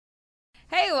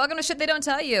Hey, welcome to Shit They Don't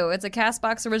Tell You. It's a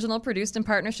CastBox original produced in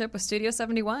partnership with Studio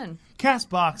 71.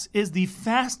 CastBox is the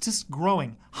fastest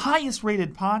growing, highest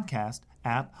rated podcast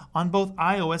app on both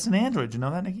iOS and Android. Did you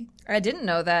know that, Nikki? I didn't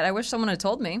know that. I wish someone had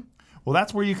told me. Well,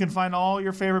 that's where you can find all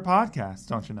your favorite podcasts,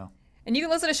 don't you know? And you can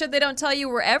listen to Shit They Don't Tell You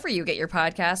wherever you get your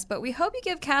podcasts, but we hope you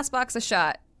give CastBox a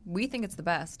shot. We think it's the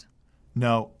best.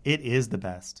 No, it is the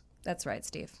best. That's right,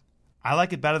 Steve. I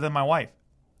like it better than my wife.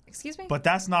 Excuse me? But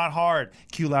that's not hard.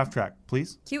 Cue laugh track,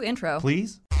 please. Cue intro.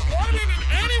 Please. Why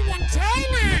didn't anyone tell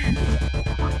me?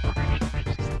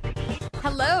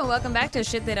 Hello, welcome back to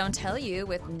Shit They Don't Tell You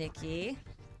with Nikki.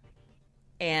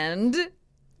 And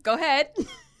go ahead.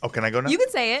 Oh, can I go now? You can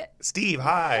say it. Steve,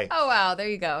 hi. Oh, wow. There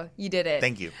you go. You did it.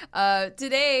 Thank you.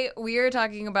 Today, we are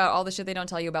talking about all the shit they don't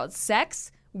tell you about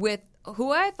sex with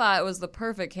who I thought was the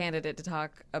perfect candidate to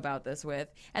talk about this with.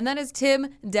 And that is Tim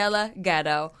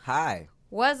Delaghetto. Hi.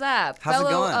 What's up? How's it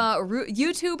Fellow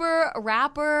YouTuber,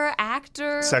 rapper,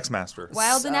 actor. Sex master.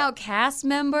 Wild and Out cast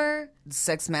member.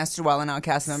 Sex Master, Wild 'N Out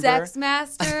cast member. Sex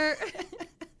master.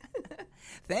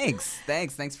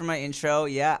 Thanks for my intro.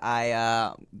 Yeah,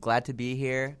 I glad to be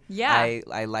here. Yeah.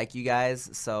 I like you guys,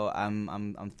 so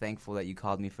I'm thankful that you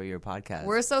called me for your podcast.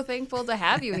 We're so thankful to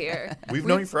have you here. We've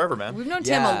known you forever, man. We've known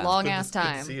Tim Yeah. a long Good ass to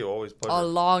time. see you. Always pleasure. A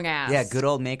long ass. Yeah, good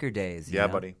old Maker days. you Yeah,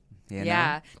 know? buddy. You know?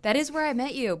 Yeah, that is where I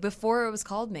met you before it was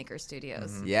called Maker Studios.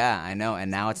 Mm-hmm. Yeah, I know,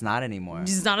 and now it's not anymore.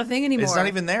 It's not a thing anymore. It's not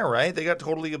even there, right? They got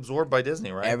totally absorbed by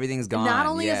Disney, right? Everything's gone. Not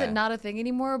only is yeah. it not a thing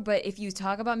anymore, but if you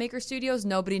talk about Maker Studios,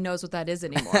 nobody knows what that is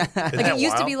anymore. Like that it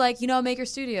used to wild? be like, Maker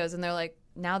Studios, and they're like,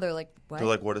 now they're like, what? They're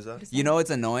like, what is that? You know, it's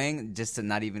annoying just to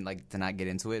not even to not get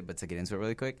into it, but to get into it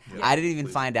really quick. I didn't even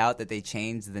find out that they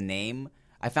changed the name.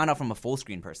 I found out from a full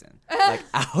screen person. Like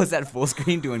I was at full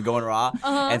screen doing Going Raw,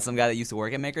 and some guy that used to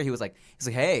work at Maker, he's like,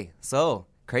 hey, so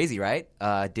crazy, right?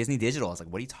 Disney Digital. I was like,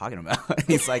 what are you talking about? And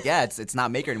he's like, yeah, it's not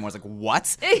Maker anymore. I was like,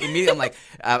 what? Immediately,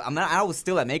 I'm like, I was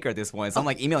still at Maker at this point, so I'm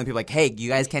like emailing people like, hey, you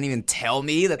guys can't even tell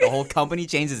me that the whole company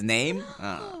changed its name.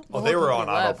 Oh, they were on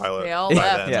left. autopilot. They all by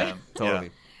left. then, Yeah, man.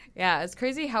 totally. Yeah, it's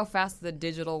crazy how fast the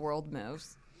digital world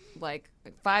moves. Like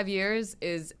 5 years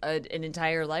is an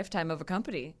entire lifetime of a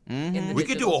company. In the We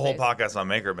could do digital a whole space. podcast on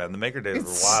Maker, man. The Maker days were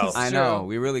wild. I True. know,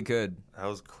 we really could. That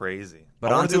was crazy.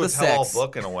 But I want onto to do a the tell-all sex.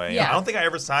 book in a way. Yeah. I don't think I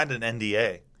ever signed an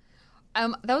NDA.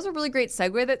 That was a really great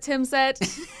segue that Tim said.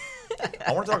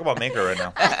 I want to talk about Maker right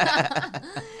now.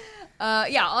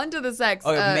 Yeah, on to the sex.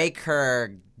 Oh, make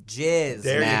her jizz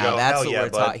There you now. go. That's Hell what yeah, we're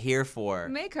bud. here for.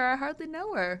 Make her. I hardly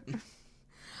know her.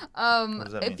 What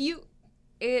does that If mean? you,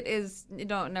 it is.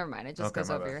 No, never mind. It just Okay, goes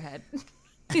my over bad. your head.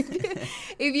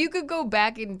 If you could go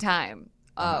back in time,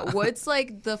 what's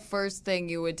like the first thing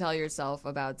you would tell yourself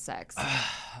about sex?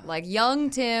 Like young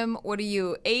Tim, what are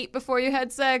you, 8 before you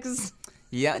had sex?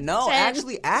 Yeah, no, 10.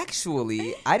 actually, I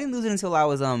didn't lose it until I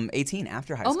was 18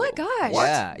 after high Oh school. my gosh.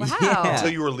 Yeah, Wow. yeah.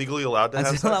 Until you were legally allowed to have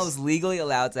Until sex? I was legally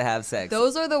allowed to have sex.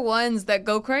 Those are the ones that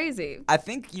go crazy. I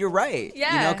think you're right.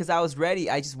 Yeah. You know, because I was ready.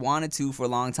 I just wanted to for a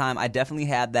long time. I definitely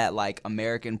had that, like,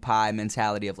 American Pie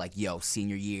mentality of, like, yo,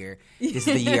 senior year. This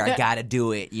is the year I gotta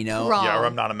do it, you know? Wrong. Yeah, or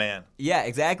I'm not a man. Yeah,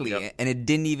 exactly. Yep. And it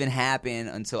didn't even happen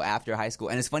until after high school.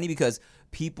 And it's funny because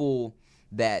people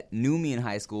that knew me in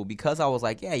high school, because I was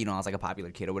like, yeah, you know, I was like a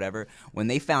popular kid or whatever, when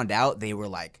they found out, they were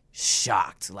like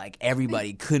shocked. Like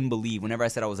everybody couldn't believe whenever I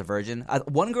said I was a virgin.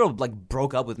 One girl like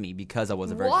broke up with me because I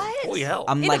was a virgin. What? Holy hell.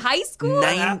 I'm In like high school?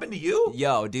 That happened to you?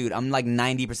 Yo, dude, I'm like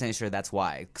 90% sure that's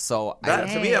why. So That,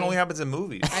 to me, that Dang. only happens in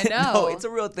movies. I know. no, it's a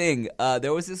real thing.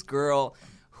 There was this girl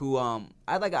who I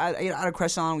had a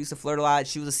crush on. We used to flirt a lot.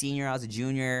 She was a senior, I was a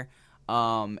junior.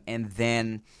 And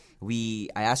then I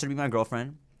asked her to be my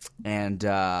girlfriend, and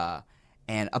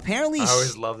apparently I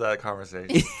always love that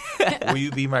conversation. Will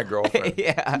you be my girlfriend?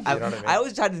 yeah, You know what I mean? I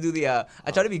always tried to do I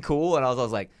tried to be cool, and I was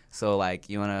always like, so like,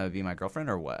 you want to be my girlfriend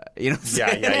or what? You know what I'm Yeah,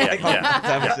 saying? yeah, Like,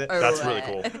 yeah. shit. That's really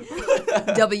cool.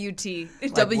 WT.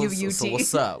 Like, WUT. So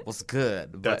what's up? What's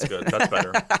good? That's good. That's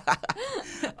better.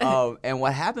 And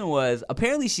what happened was,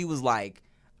 apparently she was like,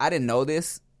 I didn't know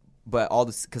this, but all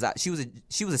this because she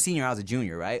was a senior, I was a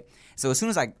junior, right? So as soon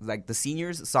as like the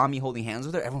seniors saw me holding hands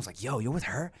with her, everyone was like, "Yo, you're with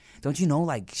her? Don't you know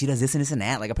like she does this and this and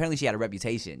that?" Like apparently she had a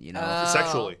reputation, you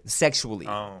know, sexually.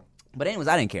 Oh. But anyways,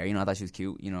 I didn't care. You know, I thought she was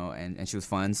cute, you know, and she was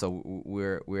fun. So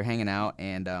we're hanging out,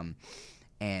 and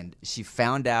she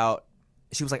found out.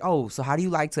 She was like, "Oh, so how do you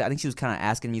like to?" I think she was kind of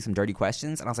asking me some dirty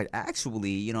questions, and I was like, "Actually,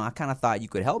 you know, I kind of thought you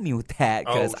could help me with that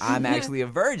because I'm actually a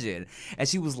virgin." And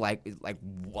she was like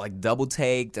double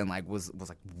taked and like was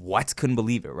like, "What?" Couldn't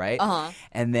believe it, right?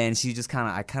 And then she just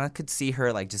I kind of could see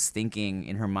her like just thinking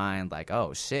in her mind like,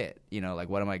 "Oh shit, you know, like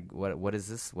what is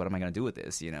this? What am I gonna do with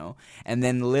this?" You know? And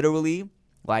then literally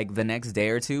like the next day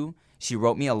or two, she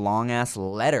wrote me a long ass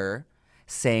letter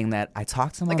saying that I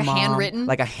talked to my Like a mom, handwritten?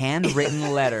 like a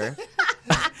handwritten letter,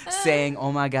 saying,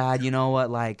 "Oh my God, you know what?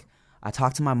 Like, I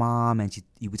talked to my mom, and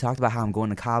we talked about how I'm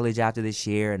going to college after this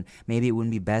year, and maybe it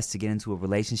wouldn't be best to get into a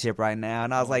relationship right now."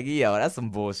 And I was like, "Yo, that's some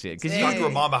bullshit." You talked to her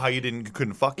mom about how you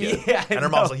couldn't fuck yet. Yeah, I and her know.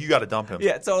 mom's like, you got to dump him.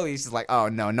 Yeah, totally. She's like, "Oh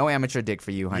no amateur dick for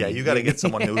you, honey." Yeah, you got to get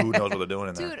someone who knows what they're doing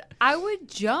in there. Dude, I would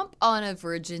jump on a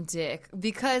virgin dick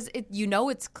because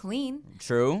it's clean.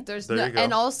 True. There's There you go.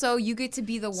 and also you get to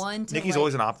be the one to Nikki's like,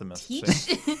 always an optimist. teach.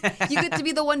 You get to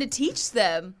be the one to teach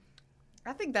them.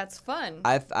 I think that's fun.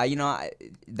 that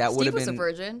would Steve have was been. a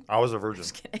virgin. I was a virgin.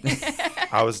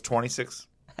 I was 26,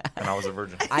 and I was a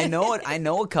virgin. I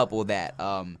know a couple that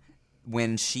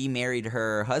when she married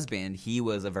her husband, he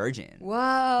was a virgin.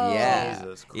 Whoa. Yeah.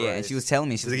 Jesus Yeah, and Christ. she was telling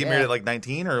me, Did they get married at like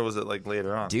 19, or was it like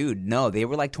later on? dude, no, they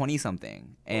were like 20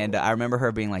 something, and I remember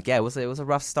her being like, "Yeah, it was a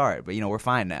rough start, but we're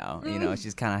fine now."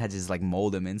 She's kind of had to just like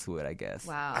mold him into it, I guess.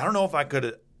 Wow. I don't know if I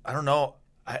could. I don't know.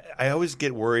 I always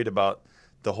get worried about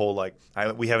the whole like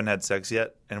we haven't had sex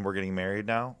yet and we're getting married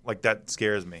now. Like that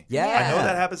scares me. Yeah. I know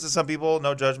that happens to some people.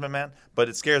 No judgment, man. But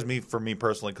it scares me for me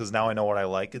personally because now I know what I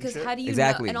like and Because shit. how do you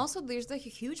Exactly. know? And also, there's like a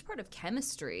huge part of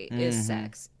chemistry is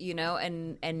sex,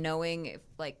 and knowing if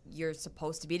like you're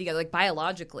supposed to be together, like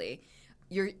biologically,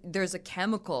 there's a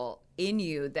chemical in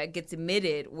you that gets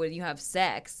emitted when you have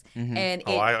sex, and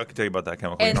I can tell you about that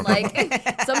chemical. and like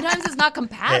sometimes it's not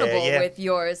compatible Yeah. with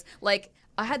yours. Like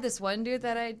I had this one dude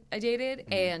that I dated,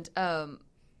 and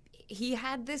he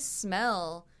had this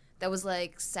smell that was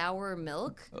like sour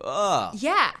milk. Ugh.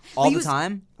 Yeah, All He the was-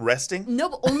 time? resting. No,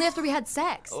 but only after we had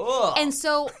sex. Ugh. And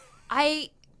so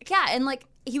and like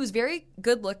he was very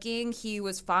good looking. He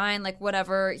was fine, like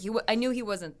whatever. I knew he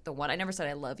wasn't the one. I never said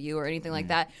I love you or anything like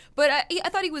that. But I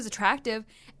thought he was attractive.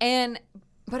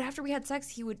 But after we had sex,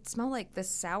 he would smell like this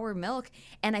sour milk.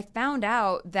 And I found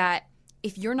out that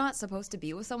if you're not supposed to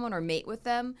be with someone or mate with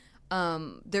them,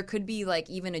 there could be like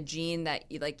even a gene that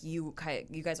like you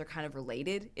guys are kind of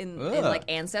related in like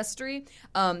ancestry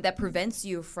that prevents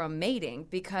you from mating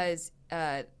because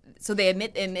so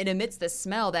it emits this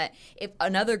smell that if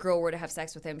another girl were to have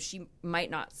sex with him, she might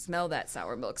not smell that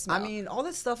sour milk smell. I mean, all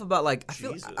that stuff about like I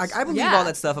feel Jesus. I believe Yeah. all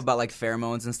that stuff about like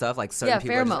pheromones and stuff. Like certain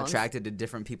people are pheromones. just attracted to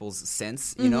different people's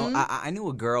scents. You know, I knew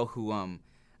a girl who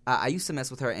I used to mess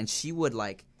with her, and she would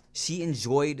like she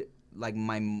enjoyed like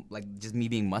my like just me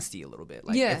being musty a little bit.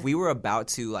 Like Yeah. if we were about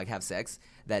to like have sex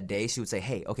that day, she would say,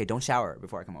 "Hey, okay, don't shower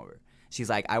before I come over." She's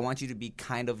like, "I want you to be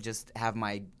kind of just have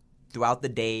my throughout the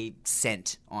day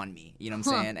scent on me." You know what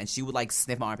I'm saying? And she would like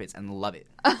sniff my armpits and love it.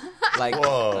 Like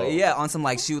Whoa. yeah, on some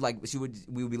like we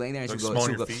would be laying there and Like she would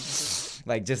smelling go your feet.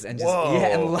 like just Whoa. yeah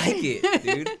and like it,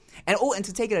 dude. And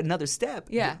to take it another step,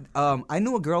 Yeah. I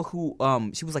knew a girl who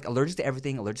she was like allergic to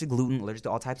everything, allergic to gluten, allergic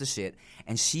to all types of shit,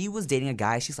 and she was dating a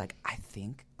guy. She's like, "I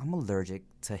think I'm allergic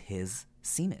to his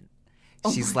semen."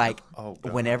 She's like, Oh,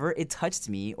 God. whenever it touched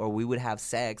me or we would have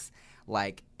sex,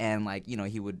 like and like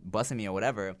he would bust at me or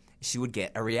whatever, she would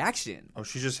get a reaction. Oh,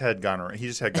 she just had gonorrhea. He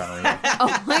just had gonorrhea.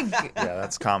 oh my god. Yeah,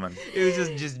 that's common. It was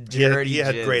just He had, dirty. he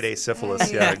had jizz. grade A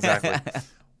syphilis. Yeah, exactly.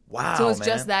 Wow, So it's man.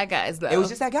 just that guy's though. It was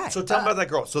just that guy. So tell me about that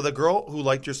girl. So the girl who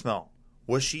liked your smell,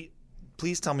 was she?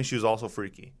 Please tell me she was also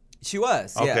freaky. She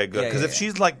was. Yeah, Okay, good. yeah, Because yeah, if yeah.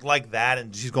 she's like that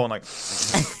and she's going like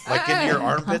into your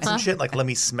armpits and shit, like let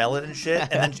me smell it and shit,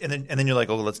 and then you're like,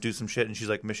 oh, let's do some shit, and she's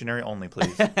like, missionary only,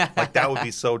 please. Like that would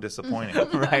be so disappointing.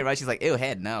 right. She's like, ew,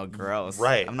 head, no, gross.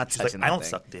 Right. I'm not She's touching like, I don't that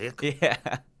suck dick. thing. Yeah.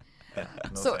 Yeah,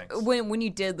 no So thanks. when you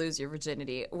did lose your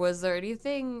virginity, was there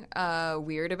anything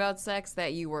weird about sex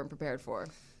that you weren't prepared for?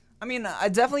 I mean,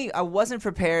 I wasn't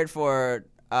prepared for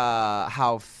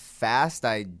how fast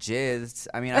I jizzed.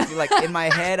 I mean, I feel like in my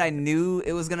head I knew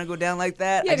it was gonna go down like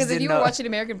that. Yeah, I just because if didn't you know. were watching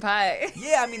American Pie.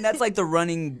 Yeah, I mean that's like the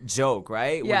running joke,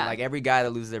 right? Yeah. When, like every guy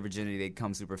that loses their virginity, they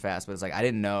come super fast. But it's like I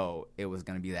didn't know it was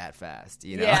gonna be that fast.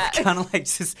 You know, Yeah. kind of like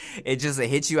it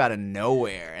hits you out of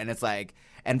nowhere, and it's like.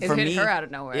 And It for hit me, her out of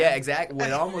nowhere. Yeah, exactly. Well,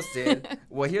 it almost did.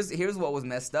 Well, here's what was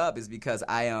messed up is because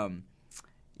I and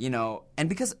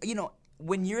because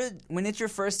when it's your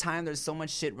first time, there's so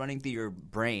much shit running through your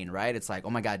brain, right? It's like,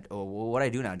 oh my god, well, what do I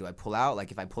do now? Do I pull out?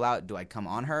 Like, if I pull out, do I come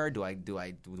on her? Do I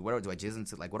jizz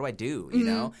into, like, what do I do? You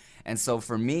know? And so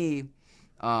for me,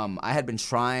 I had been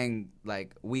trying,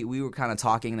 like, we were kind of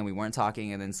talking and then we weren't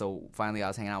talking, and then so finally I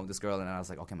was hanging out with this girl and I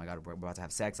was like, okay, my god, we're about to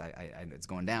have sex. I it's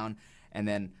going down, and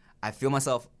then I feel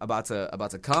myself about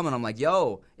to come, and I'm like,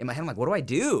 yo, in my head I'm like, what do I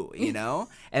do? You know?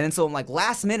 And then so I'm like,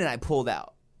 last minute I pulled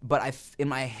out. But in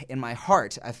my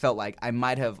heart, I felt like I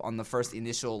might have on the first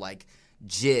initial like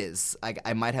jizz, like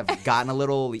I might have gotten a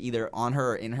little either on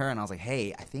her or in her, and I was like,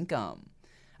 hey, I think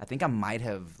I think I might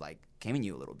have like came in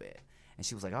you a little bit. And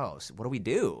she was like, oh, so what do we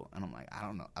do? And I'm like, I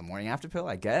don't know, a morning after pill,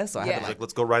 I guess. So I had to Like,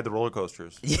 let's go ride the roller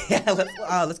coasters. yeah,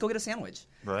 let's go get a sandwich.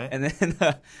 Right. And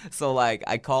then, so like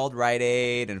I called Rite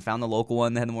Aid and found the local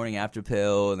one that had the morning after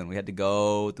pill. And then we had to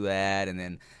go through that. And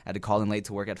then I had to call in late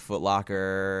to work at Foot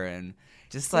Locker. And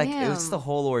just like, it was just the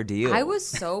whole ordeal. I was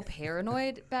so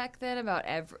paranoid back then about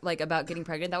about getting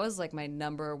pregnant. That was like my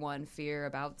number one fear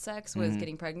about sex was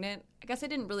getting pregnant. I guess I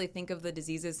didn't really think of the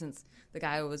diseases since the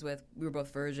guy I was with, we were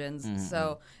both virgins,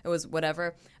 so it was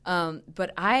whatever.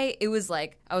 But it was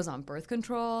like I was on birth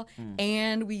control,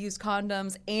 and we used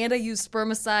condoms, and I used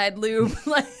spermicide lube.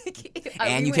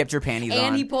 And you kept your panties on.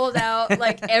 And he pulled out.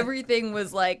 Like everything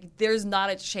was like, there's not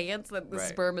a chance that the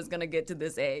sperm is gonna get to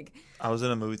this egg. I was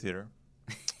in a movie theater.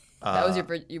 That was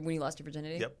when you lost your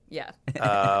virginity? Yep. Yeah.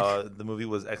 The movie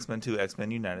was X-Men 2, X-Men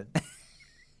United.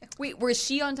 Wait, was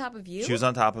she on top of you? She was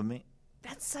on top of me.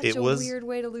 That's such a weird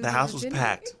way to lose The house was virginity.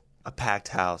 packed. A packed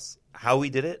house. How we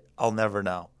did it, I'll never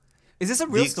know. Is this a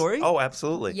real story? Oh,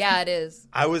 absolutely. Yeah, it is.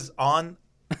 I was on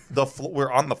the floor.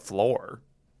 We're on the floor.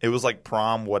 It was like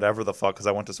prom, whatever the fuck, because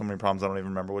I went to so many proms, I don't even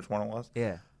remember which one it was.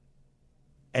 Yeah.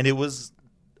 And it was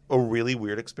a really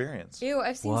weird experience. Ew,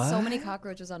 I've seen so many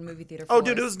cockroaches on movie theater Oh, floors.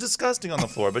 dude, it was disgusting on the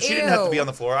floor. But she didn't have to be on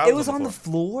the floor. I It was on the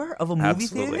floor. floor of a movie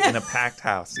Absolutely. theater? In a packed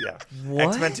house, yeah. What?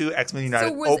 X-Men 2, X-Men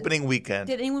United, was- opening weekend.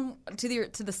 Did anyone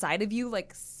to the side of you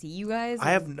like see you guys?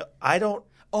 I don't.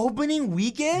 Opening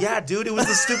weekend? Yeah, dude, it was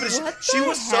the stupidest. What She the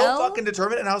was hell? so fucking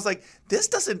determined, and I was like, this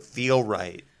doesn't feel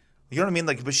right. You know what I mean?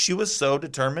 Like, but she was so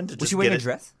determined to just Was she wearing get a it.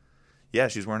 dress? Yeah,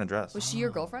 she was wearing a dress. Was she your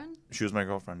girlfriend? She was my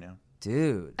girlfriend, yeah.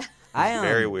 Dude. I am.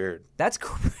 Very weird. That's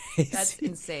crazy. That's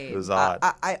insane. It was odd.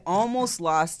 I almost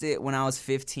lost it when I was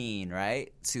 15,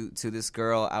 right? To this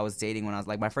girl I was dating when I was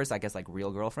like my first, I guess, like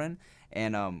real girlfriend.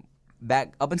 And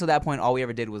back up until that point, all we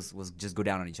ever did was just go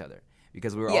down on each other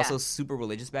because we were also super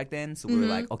religious back then. So we were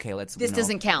like, okay, let's. This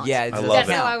doesn't count. Yeah, it I doesn't love That's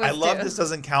it. how count. I was love too. this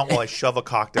doesn't count while I shove a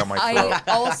cock down my throat.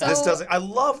 I also This doesn't. I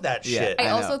love that Yeah. shit. I I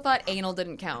know. also thought anal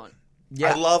didn't count.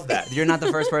 Yeah. I love that. You're not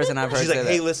the first person I've heard She's say like,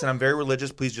 that. hey, listen, I'm very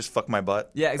religious. Please just fuck my butt.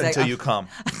 Yeah, exactly. Until you come.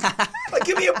 Like,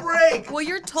 give me a break. Well,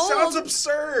 you're told. Sounds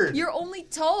absurd. You're only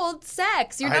told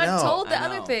sex. You're I not know, told the I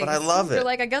other know. things. But I love it. You're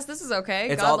like, I guess this is okay.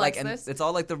 It's God all likes like this. it's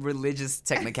all like the religious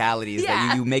technicalities Yeah.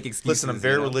 that you make excuses. Listen, I'm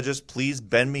very you know? religious. Please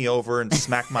bend me over and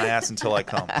smack my ass until I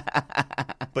come.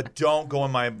 But don't go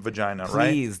in my vagina, right?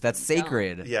 Please, that's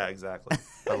sacred. Yeah, exactly.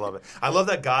 I love it. I love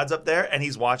that God's up there and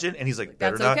he's watching and he's like,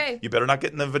 That's not. okay. You better not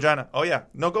get in the vagina. Oh yeah,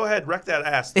 no, go ahead, wreck that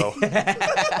ass though.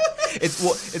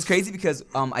 It's crazy because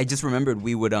I just remembered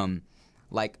we would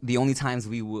like the only times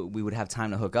we would have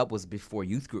time to hook up was before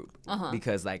youth group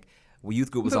because like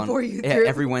youth group was Before on youth group.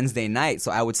 every Wednesday night,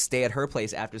 so I would stay at her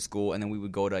place after school and then we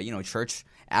would go to church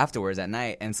afterwards at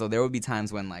night. And so there would be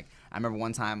times when like I remember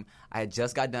one time I had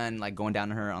just got done like going down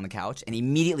to her on the couch and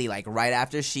immediately like right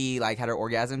after she like had her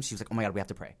orgasm she was like, oh my God, we have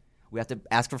to pray. We have to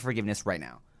ask for forgiveness right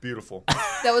now. Beautiful.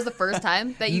 That was the first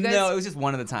time that you guys. No, it was just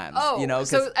one of the times. Oh, you know, 'cause-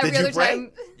 so every Did you other pray?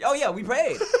 time. oh yeah, we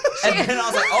prayed. And then I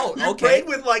was like, oh, You okay. prayed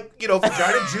with like,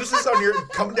 vagina juices on your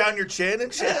coming down your chin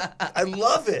and shit. I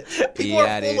love it. People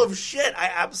Yeah, are full dude. of shit. I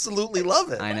absolutely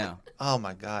love it. I know. Oh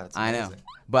my God, it's I amazing. know.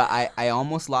 But I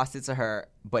almost lost it to her.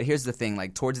 But here's the thing,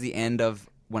 like towards the end of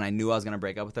when I knew I was gonna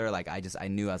break up with her, like I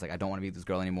knew I was like, I don't want to be with this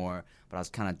girl anymore. But I was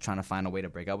kind of trying to find a way to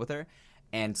break up with her.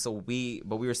 And so we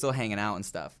were still hanging out and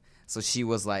stuff. So she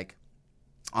was like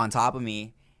on top of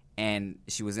me and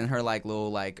she was in her like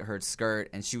little like her skirt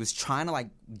and she was trying to like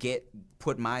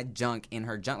put my junk in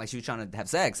her junk, like she was trying to have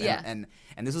sex. Yeah. And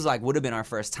this was like would have been our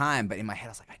first time, but in my head I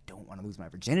was like, I don't want to lose my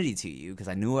virginity to you because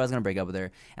I knew I was gonna break up with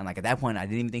her. And like at that point I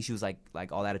didn't even think she was like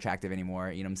all that attractive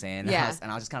anymore. You know what I'm saying? Yeah. And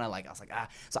I was just kind of like ah.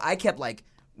 So I kept like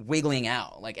wiggling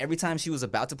out. Like every time she was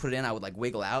about to put it in, I would like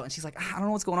wiggle out, and she's like, I don't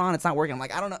know what's going on. It's not working. I'm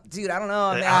like, I don't know, dude. I don't know.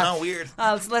 I don't know, weird.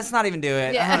 Let's not even do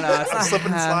it. Yeah. I don't know. It's not, Slip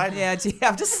and slide? Yeah,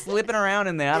 I'm just slipping around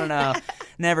in there. I don't know.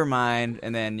 Never mind.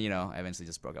 And then I eventually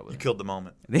just broke up with You her. killed the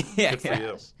moment. Yeah, Good for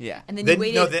you. Yeah. And then you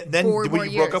waited then 4 when more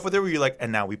you years. broke up with her, were you like,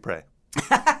 and now we pray?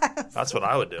 That's what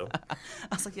I would do. I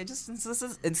was like, yeah, just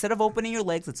instead of opening your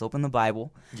legs, let's open the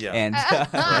Bible. Yeah. And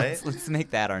Right? let's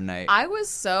make that our night.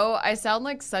 I sound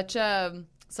like such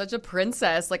a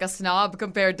princess, like a snob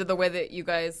compared to the way that you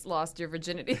guys lost your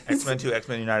virginity. X-Men 2,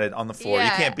 X-Men United on the floor. You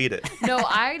Yeah. can't beat it. No,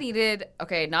 I needed,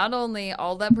 not only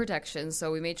all that protection,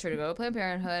 so we made sure to go to Planned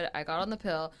Parenthood. I got on the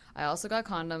pill. I also got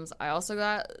condoms. I also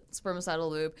got spermicidal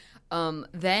lube.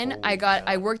 Then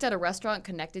I worked at a restaurant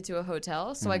connected to a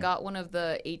hotel, so I got one of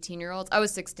the 18-year-olds. I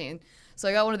was 16. So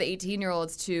I got one of the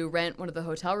 18-year-olds to rent one of the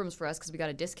hotel rooms for us because we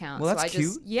got a discount. Well, so that's I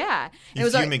just, cute. Yeah. And You it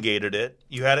was fumigated it.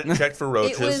 You had it checked for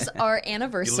roaches. It was our You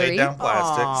anniversary. laid down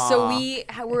plastic. So we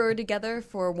were together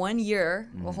for 1 year,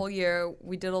 a whole year.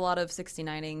 We did a lot of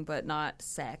 69ing, but not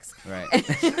sex. Right.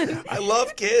 I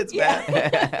love kids, man.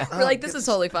 We're like, this is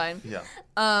totally fine. Yeah.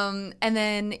 And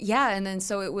then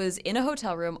so it was in a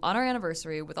hotel room on our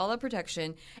anniversary with all that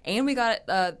protection, and we got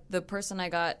the person I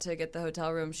got to get the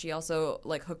hotel room. She also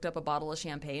like hooked up a bottle of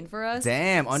champagne for us.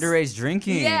 Damn, underage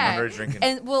drinking. Yeah, Underage drinking.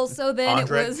 and well, so then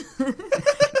Andre? it was,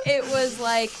 it was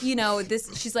like, you know,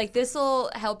 this. She's like, this will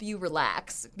help you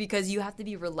relax because you have to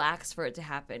be relaxed for it to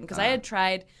happen. Because I had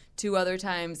tried 2 other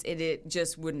times and it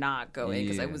just would not go in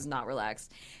because I was not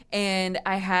relaxed. And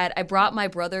I brought my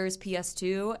brother's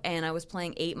PS2 and I was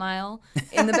playing 8 Mile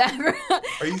in the background.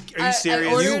 Are you serious?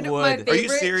 I ordered You my would. Are you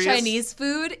favorite serious? Chinese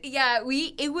food. Yeah,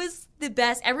 it was the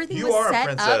best. Everything You was are a set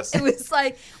princess. up. It was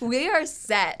like, we are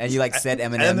set. And you like said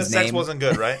And then the Eminem's sex name. wasn't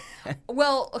good, right?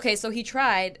 Well, okay, so he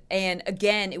tried, and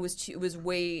again, it was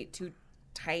way too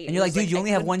tight. And you're like, dude, you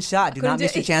only have one shot. Do not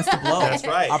miss your chance to blow. That's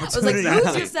right. I was like, Opportunity.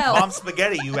 lose yourself. Mom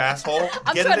spaghetti, you asshole.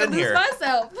 I'm Get trying it to in lose here.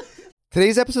 myself.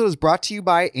 Today's episode is brought to you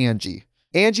by Angie.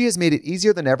 Angie has made it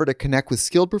easier than ever to connect with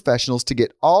skilled professionals to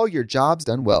get all your jobs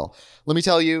done well. Let me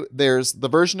tell you, there's the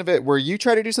version of it where you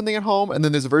try to do something at home, and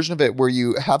then there's a version of it where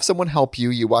you have someone help you,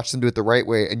 you watch them do it the right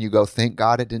way, and you go, thank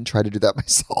God I didn't try to do that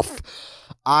myself.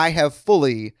 I have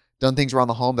fully done things around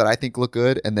the home that I think look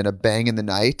good, and then a bang in the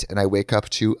night, and I wake up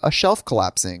to a shelf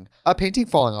collapsing, a painting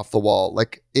falling off the wall.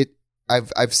 Like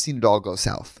I've seen it all go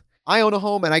south. I own a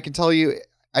home, and I can tell you,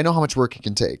 I know how much work it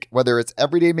can take. Whether it's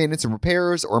everyday maintenance and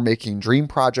repairs or making dream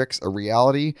projects a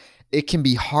reality, it can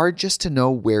be hard just to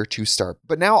know where to start.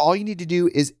 But now all you need to do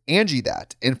is Angie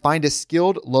that and find a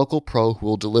skilled local pro who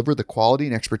will deliver the quality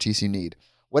and expertise you need.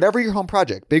 Whatever your home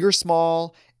project, big or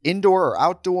small, indoor or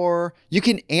outdoor, you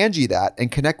can Angie that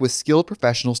and connect with skilled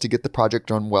professionals to get the project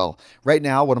done well. Right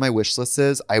now, one of my wish lists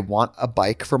is I want a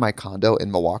bike for my condo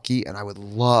in Milwaukee, and I would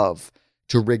love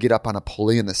to rig it up on a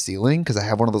pulley in the ceiling because I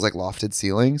have one of those like lofted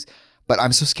ceilings, but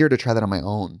I'm so scared to try that on my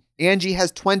own. Angie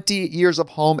has 20 years of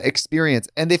home experience,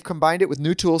 and they've combined it with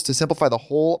new tools to simplify the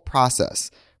whole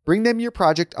process. Bring them your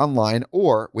project online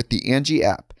or with the Angie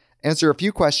app. Answer a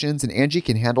few questions and Angie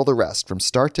can handle the rest from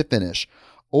start to finish,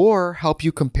 or help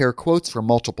you compare quotes from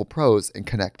multiple pros and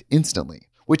connect instantly,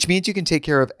 which means you can take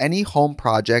care of any home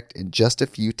project in just a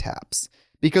few taps.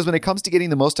 Because when it comes to getting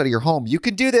the most out of your home, you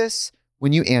can do this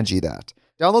when you Angie that.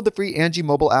 Download the free Angie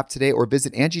mobile app today or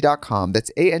visit Angie.com. That's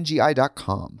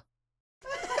ANGI.com.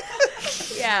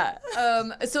 Yeah.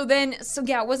 So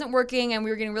it wasn't working, and we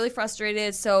were getting really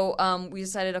frustrated. So we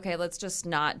decided, okay, let's just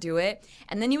not do it.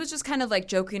 And then he was just kind of like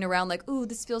joking around, like, "Ooh,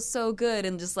 this feels so good,"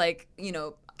 and just like, you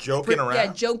know, Joking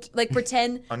around? Yeah,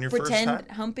 pretend On your first time?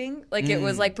 humping. Like it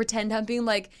was like pretend humping.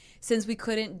 Like since we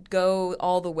couldn't go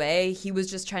all the way, he was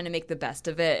just trying to make the best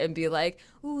of it and be like,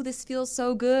 "Ooh, this feels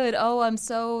so good. Oh, I'm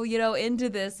so into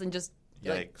this," and just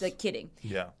like kidding.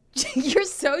 Yeah. You're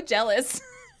so jealous.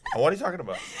 What are you talking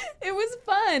about? It was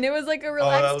fun. It was like a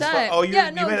relaxed was fun. time. Oh, you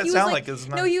made it he was sound like it was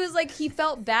nice. No, he was like, he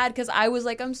felt bad because I was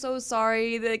like, I'm so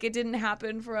sorry that like, it didn't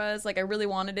happen for us. Like, I really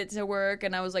wanted it to work,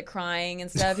 and I was like crying and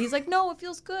stuff. He's like, no, it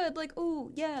feels good. Like,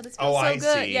 ooh, yeah, this feels so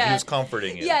good. I see. Yeah. He was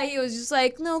comforting you. Yeah, he was just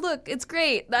like, no, look, it's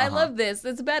great. I love this.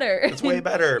 It's better. It's way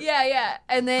better. Yeah.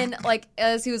 And then like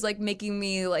as he was like making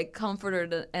me like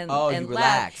comforted and you laugh,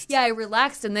 relaxed. yeah, I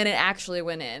relaxed, and then it actually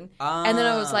went in, and then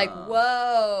I was like,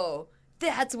 whoa.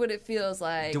 That's what it feels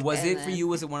like. Was it for you?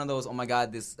 Was it one of those, oh my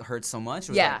God, this hurts so much?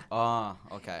 Or was Yeah.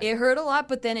 Okay. It hurt a lot,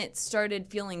 but then it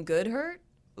started feeling good hurt.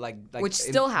 Like Which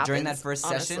still happens, during that first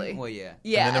honestly. session? Well, yeah.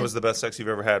 Yeah. And then it was the best sex you've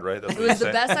ever had, right? That's It what was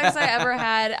you're the saying. best sex I ever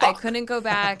had. I couldn't go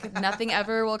back. Nothing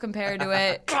ever will compare to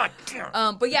it. God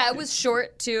damn. But yeah, it was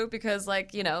short too because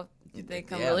like, they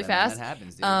come really man, fast. That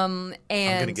happens, dude. And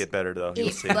I'm going to get better, though. You'll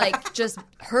it see. like just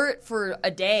hurt for a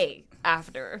day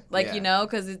after. Like, Yeah.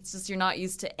 because it's just you're not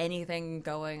used to anything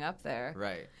going up there.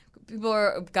 Right.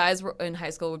 Guys were in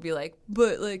high school would be like,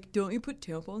 but like, don't you put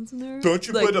tampons in there? Don't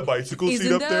you Like, put a bicycle seat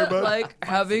isn't up there, that, bud? like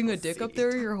having a dick up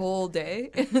there your whole day?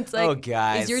 It's like, Oh,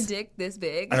 guys. is your dick this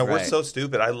big? I know, we're Right. so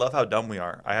stupid. I love how dumb we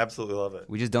are. I absolutely love it.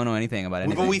 We just don't know anything about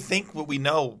anything. But we think what we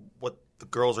know what the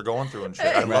girls are going through and shit.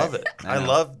 I love it. I I know.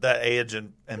 love that age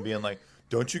and being like,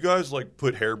 don't you guys like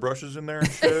put hairbrushes in there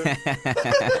and shit?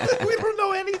 We don't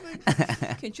know anything.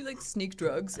 Can't you like sneak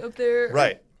drugs up there?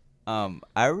 Right.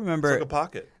 I remember It's like a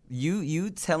pocket. you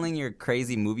telling your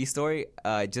crazy movie story.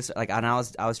 Just like, and I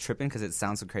was tripping because it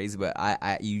sounds so crazy, but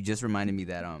you just reminded me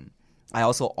that I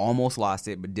also almost lost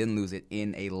it, but didn't lose it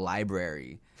in a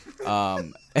library.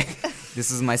 This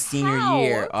is my senior How?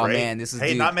 year. Oh Great. man, this is Hey,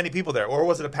 dude. not many people there. Or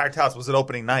was it a packed house? Was it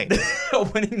opening night?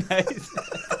 Opening night.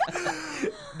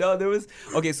 No, there was.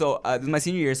 Okay, so this is my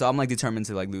senior year, so I'm like determined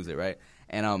to like lose it, right?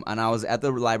 And I was at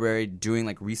the library doing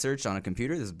like research on a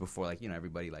computer. This is before like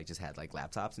everybody like just had like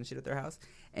laptops and shit at their house.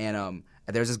 And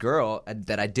there was this girl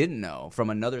that I didn't know from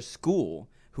another school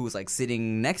who was like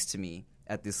sitting next to me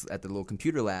at the little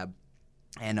computer lab.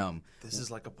 And This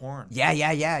is like a porn.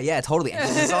 yeah, totally. And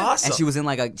This is awesome. And she was in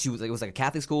like it was like a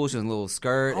Catholic school. She was in a little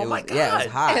skirt. Oh it was, my Yeah, it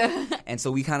was God. hot. And so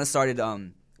we kind of started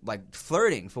like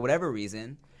flirting for whatever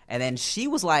reason. And then she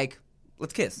was like,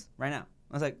 "Let's kiss right now."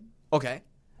 I was like, "Okay."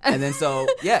 And then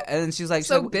and then she was like,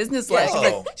 So she's like, businesslike.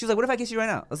 Whoa. she was like, "What if I kiss you right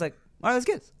now?" I was like, "All right, let's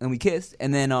kiss." And we kissed.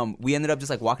 And then we ended up just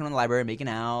like walking around the library, making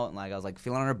out. And like I was like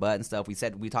feeling on her butt and stuff. We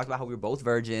talked about how we were both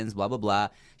virgins, blah blah blah.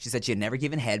 She said she had never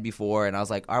given head before, and I was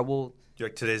like, "All right, well." You're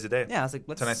like, today's the day. Yeah, I was like,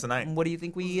 Tonight's the night. What do you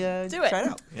think we it. try it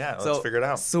out? Yeah, let's figure it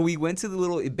out. So we went to the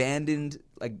little abandoned,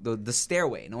 like the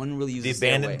stairway. No one really uses The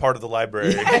abandoned stairway. part of the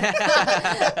library.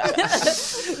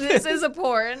 This is a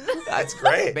porn. That's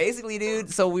great. Basically, dude.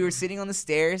 So we were sitting on the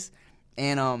stairs,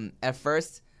 and at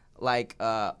first, like,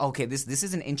 okay, this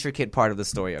is an intricate part of the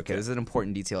story. Okay, this is an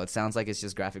important detail. It sounds like it's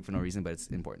just graphic for no reason, but it's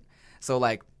important. So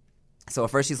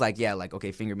at first she's like, yeah, like,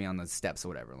 okay, finger me on the steps or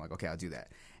whatever. I'm like, okay, I'll do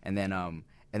that. And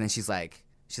then she's like,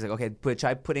 okay,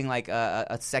 try putting like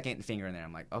a second finger in there.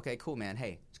 I'm like, okay, cool, man.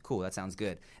 Hey, cool, that sounds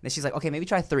good. And then she's like, okay, maybe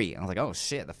try 3. And I was like, oh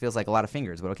shit, that feels like a lot of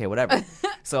fingers, but okay, whatever.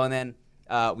 So and then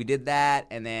we did that,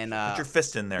 and then Put your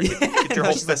fist in there. Get your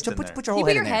whole she's like, fist in there. put your You whole put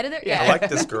head your in there. head in there? I Yeah. like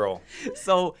this girl.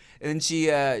 So and then she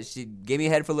gave me a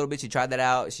head for a little bit. She tried that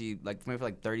out. She like maybe for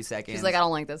like 30 seconds. She's like, I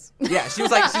don't like this. Yeah,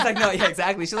 she's like, no, yeah,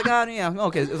 exactly. She's like, oh, yeah,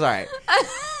 okay, it was all right.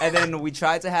 And then we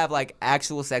tried to have like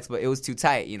actual sex, but it was too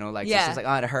tight, Like, so Yeah. she was like,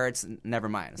 oh, it hurts. Never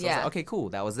mind. So I was Yeah. like, okay, cool.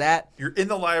 That was that. You're in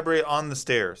the library on the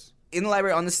stairs. In the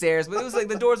library on the stairs, but it was like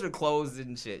the doors were closed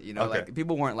and shit, Okay. Like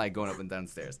people weren't like going up and down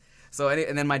the stairs. So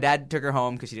and then my dad took her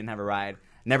home because she didn't have a ride.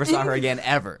 Never saw her again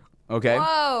ever. Okay.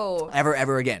 Whoa.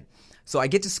 Ever again. So I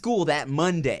get to school that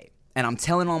Monday, and I'm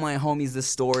telling all my homies this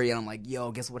story, and I'm like,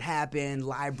 yo, guess what happened?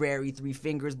 Library, 3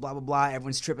 fingers, blah, blah, blah.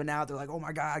 Everyone's tripping out. They're like, oh,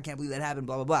 my God, I can't believe that happened,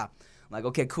 blah, blah, blah. I'm like,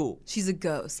 okay, cool. She's a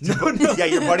ghost. No. Yeah,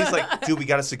 your buddy's like, dude, we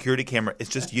got a security camera. It's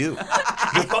just you.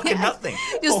 You're fucking nothing.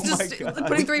 Just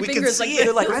putting 3 We can fingers see like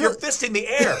it. like, You're fisting the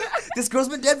air. This girl's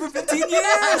been dead for 15 years.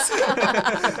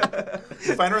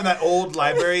 You find her in that old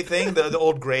library thing, the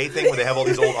old gray thing where they have all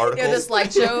these old articles. Yeah, the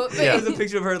slideshow thing. Yeah. There's a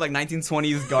picture of her, like,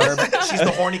 1920s garb. She's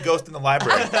the horny ghost in the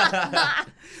library.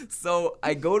 So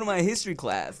I go to my history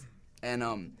class,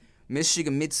 and Miss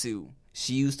Shigemitsu,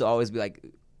 she used to always be like,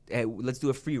 hey, let's do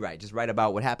a free write. Just write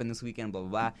about what happened this weekend, blah, blah,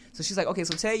 blah. So she's like, okay,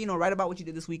 so Tay, write about what you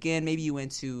did this weekend. Maybe you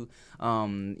went to,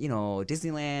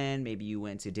 Disneyland. Maybe you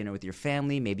went to dinner with your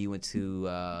family. Maybe you went to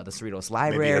the Cerritos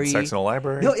Library. Maybe you had sex in a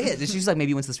library. No, yeah. She was like, maybe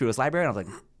you went to the Cerritos Library. And I was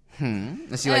like,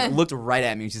 And she like looked right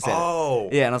at me and she said, Oh,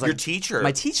 yeah. And I was like, your teacher.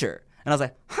 My teacher. And I was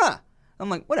like, huh. I'm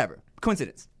like, whatever.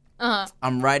 Coincidence.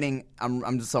 I'm writing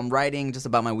just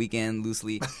about my weekend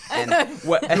loosely, and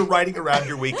You're writing around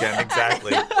your weekend,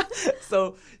 exactly.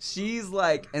 So she's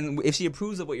like, and if she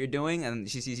approves of what you're doing, and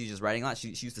she sees you just writing a lot, she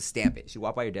used to stamp it. She'd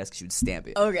walk by your desk, she would stamp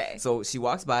it. Okay. So she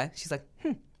walks by, she's like,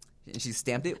 and she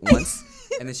stamped it once,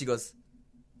 and then she goes,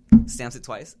 stamps it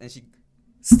twice, and she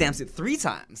stamps it 3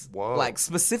 times. Whoa. Like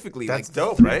specifically, That's like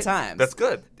dope, 3 right? times. That's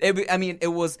good. It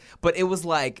was like It was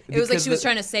like because she was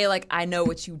trying to say, like, I know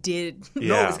what you did. No,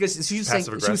 Yeah. it's because she was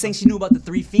Passive-aggressive. saying she knew about the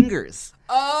 3 fingers.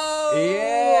 Oh.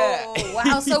 Yeah.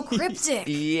 Wow, so cryptic.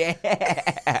 Yeah.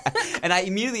 And I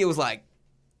immediately was like,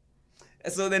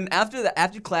 so then after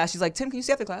class, she's like, Tim, can you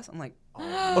stay after class? I'm like,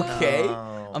 okay.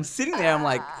 no. I'm sitting there. I'm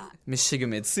like, Miss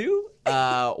Shigemitsu,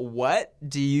 what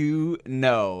do you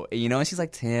know? And she's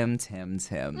like, Tim.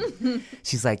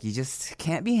 She's like, you just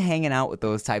can't be hanging out with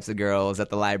those types of girls at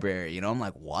the library. I'm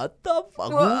like, what the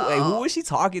fuck? Who was she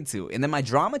talking to? And then my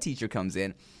drama teacher comes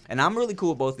in, and I'm really cool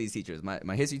with both these teachers,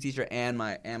 my history teacher and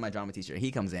my drama teacher. He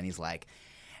comes in, he's like,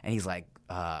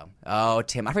 oh,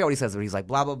 Tim, I forgot what he says, but he's like,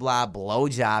 blah, blah, blah,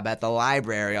 blowjob at the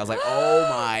library. I was like, oh,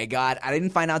 my God. I didn't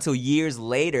find out till years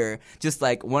later, just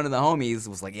like one of the homies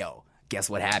was like, yo, guess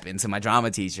what happened to my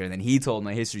drama teacher? And then he told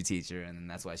my history teacher, and then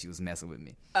that's why she was messing with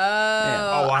me. Oh,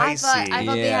 I thought, see. I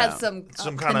thought they Yeah. had some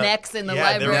kinda- connects in the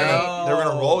yeah, they were library.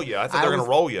 gonna roll you. I thought they were gonna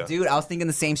roll you. Dude, I was thinking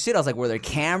the same shit. I was like, were there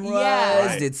cameras? Yeah.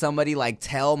 Right. Did somebody like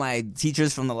tell my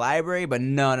teachers from the library? But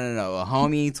no. A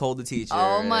homie told the teacher.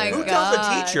 Oh my Who god! tells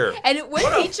the teacher? And what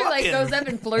What a teacher like fucking goes up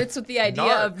and flirts with the idea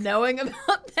narc. of knowing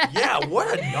about that? Yeah,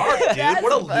 what a narc, dude. That's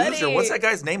What a funny. loser. What's that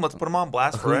guy's name? Let's put him on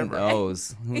blast Who forever.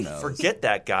 knows? Who knows? Forget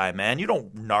that guy, man. You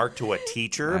don't narc to a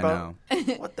teacher I about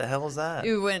what the hell is that?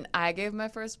 Dude, when I gave my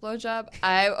first blowjob,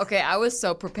 I was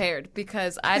so prepared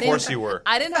because I didn't. Of course you were.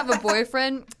 I didn't have a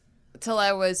boyfriend till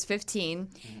I was 15.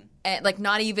 And, like,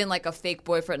 not even, like, a fake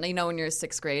boyfriend. You know, when you're in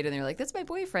 6th grade and you're like, that's my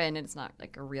boyfriend, and it's not,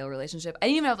 like, a real relationship. I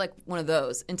didn't even have, like, one of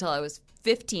those until I was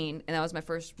 15, and that was my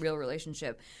first real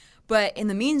relationship. But in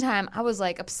the meantime, I was,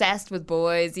 like, obsessed with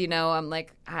boys, you know. I'm,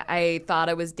 like, I thought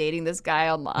I was dating this guy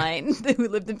online who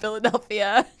lived in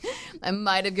Philadelphia. I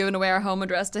might have given away our home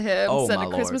address to him, sent a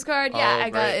Christmas card. Yeah,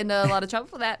 I got into a lot of trouble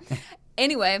for that.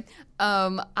 Anyway,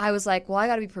 I was like, well, I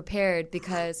got to be prepared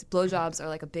because blowjobs are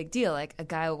like a big deal. Like a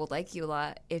guy will like you a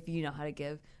lot if you know how to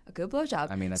give a good blowjob.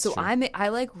 I mean, that's so true. I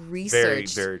like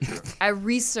researched. Very, very true. I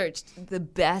researched the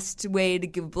best way to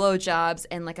give blowjobs,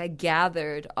 and like I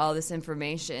gathered all this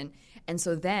information. And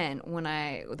so then when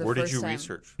Where did you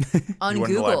research? On You went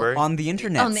to the Google. library? On the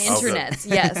internet. On the internet,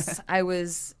 yes. I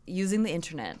was using the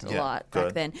internet a lot back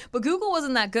good. then. But Google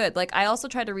wasn't that good. Like, I also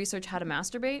tried to research how to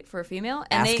masturbate for a female.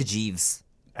 And Ask Jeeves.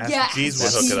 Yeah, Jeeves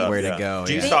would hook it up. where to go,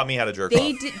 Jeeves yeah. taught me how to jerk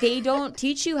off. They don't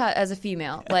teach you how as a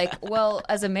female. Like, well,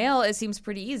 as a male, it seems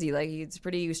pretty easy. Like, it's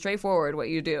pretty straightforward what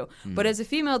you do. But as a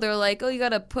female, they're like, oh, you got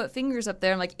to put fingers up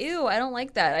there. I'm like, ew, I don't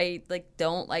like that. I like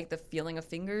don't like the feeling of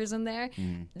fingers in there.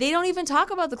 They don't even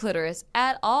talk about the clitoris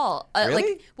at all. Really?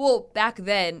 Like, well, back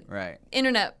then, Right.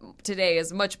 internet today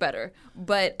is much better.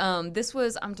 But this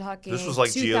was, I'm talking, This was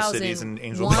like 2001. GeoCities and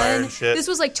Angel Fire and shit. This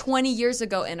was like 20 years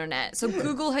ago internet. So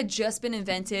Google had just been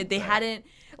invented. They hadn't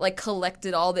like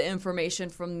collected all the information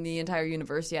from the entire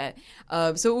universe yet.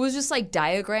 So it was just like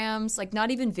diagrams, like not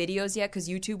even videos yet because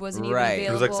YouTube wasn't Right. even It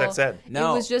available. was like sex ed.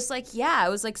 No. It was just like, yeah, it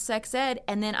was like sex ed.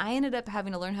 And then I ended up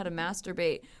having to learn how to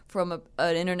masturbate from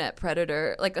an internet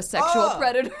predator, like a sexual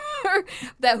predator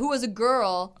who was a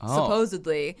girl,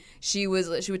 supposedly. She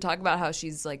would talk about how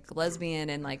she's like lesbian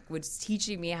and like was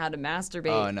teaching me how to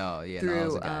masturbate. Oh, no. Yeah, no, it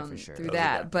was through a guy for sure. through It was a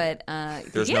that. But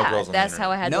There's no yeah, girls on the that's internet.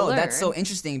 how I had to No, learn. that's so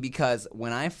interesting because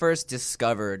when I first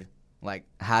discovered like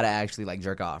how to actually like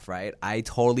jerk off, right? I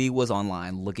totally was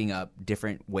online looking up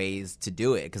different ways to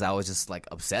do it because I was just like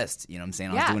obsessed, you know what I'm saying?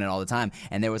 I was Yeah. doing it all the time.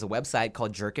 And there was a website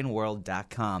called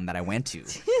jerkinworld.com that I went to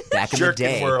back in the Jerkin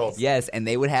day. World. Yes, and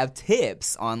they would have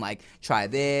tips on like try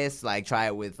this, like try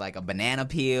it with like a banana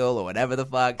peel or whatever the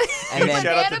fuck. And then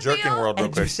Shout out to Banana Jerkin peel? World real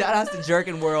and quick. shout outs to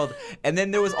Jerkin World. And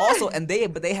then there was also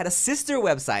but they had a sister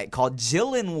website called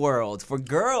Jillin World for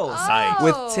girls Nice.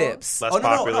 with tips. Less no,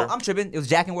 popular. I'm tripping. It was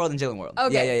Jack and World and Jillin World.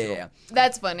 Okay. Yeah.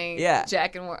 That's funny. Yeah.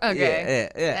 Jack and War. Okay.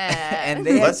 Yeah. And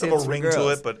they had Less of tips a for ring to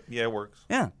girls. it, but yeah, it works.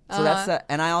 Yeah. So that's that.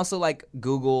 And I also like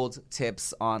Googled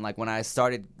tips on like when I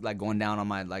started like going down on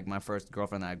my first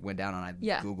girlfriend that I went down on. I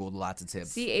Yeah. Googled lots of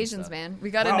tips. See, and Asians, stuff. man. We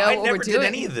got to Wow, know I what never we're did doing.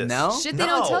 any of this. No? Shit they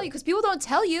don't No. tell you because people don't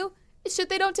tell you. It's shit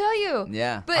they don't tell you.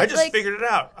 Yeah. But I just like, figured it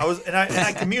out.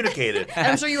 I communicated.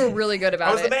 I'm sure you were really good about it.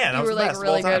 I was the man. I You was were the like best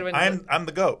really of all good time. when. I'm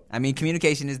the goat. I mean,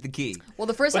 communication is the key. Well,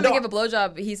 the first But time I no, gave a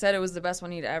blowjob, he said it was the best one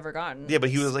he'd ever gotten. Yeah,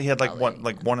 but he had like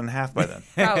Probably. one and a half by then.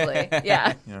 Probably.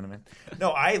 Yeah. You know what I mean?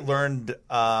 No, I learned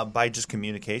by just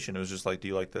communication. It was just like, do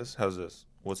you like this? How's this?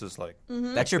 What's this like?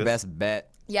 That's your Good. best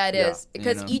bet. Yeah, it Yeah. is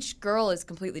because You know? each girl is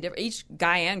completely different. Each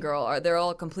guy and girl they're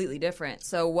all completely different.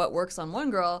 So what works on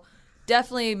one girl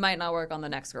definitely might not work on the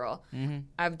next girl.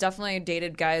 I've definitely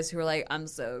dated guys who are like, I'm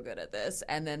so good at this,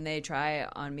 and then they try it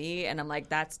on me, and I'm like,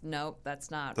 that's not.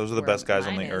 Those are the where best guys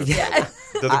on mine the is. earth. Yeah.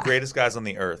 They're the greatest guys on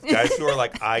the earth. Guys who are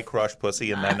like, I crush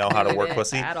pussy and then know how to work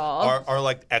pussy At all. are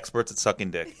like experts at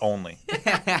sucking dick only,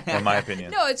 in my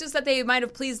opinion. No, it's just that they might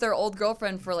have pleased their old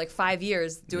girlfriend for like 5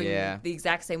 years doing Yeah. the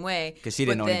exact same way. Because she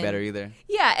didn't know but any then- better either.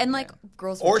 Yeah, and like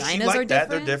girls' Or vaginas she are like that. different.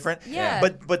 They're different. Yeah.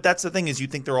 But that's the thing is you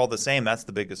think they're all the same. That's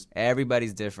the biggest.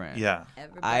 Everybody's different. Yeah.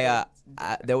 Everybody-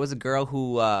 There was a girl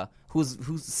who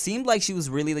seemed like she was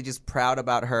really like, just proud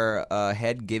about her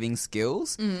head giving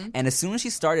skills, and as soon as she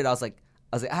started, I was like,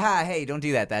 hey, don't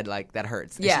do that. That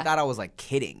hurts. And Yeah. she thought I was like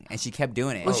kidding, and she kept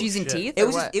doing it. Was she using shit. teeth? It or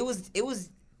was what? just, it was.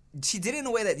 She did it in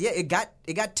a way that it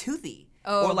got toothy.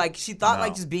 Oh. Or like she thought No.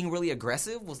 like just being really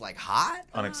aggressive was like hot.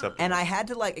 Unacceptable. And I had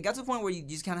to like it got to the point where you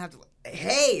just kind of have to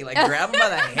like grab him by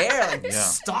the hair like Yeah.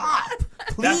 stop,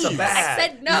 please. That's a bad. I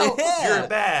said no. Yeah. You're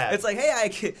bad. It's like,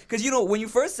 hey, because when you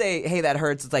first say, hey, that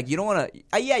hurts, it's like you don't want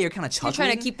to. Yeah, you're kind of chuckling. You're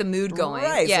trying to keep the mood going.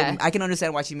 Right. Yeah. So I can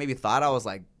understand why she maybe thought I was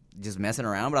like just messing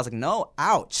around, but I was like, no,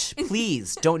 ouch,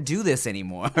 please don't do this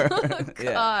anymore.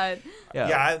 God.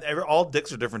 all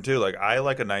dicks are different too. Like I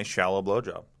like a nice shallow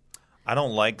blowjob. I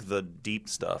don't like the deep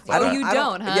stuff. Oh, you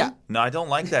don't, huh? Yeah. No, I don't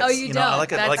like that. Oh, you know, I don't.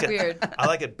 like it. That's I like weird. It, I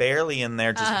like it barely in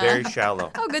there, just very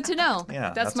shallow. Oh, good to know.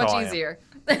 Yeah, that's that's how much I am. easier.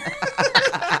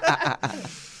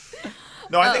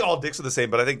 No, I think all dicks are the same,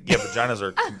 but I think vaginas are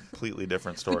a completely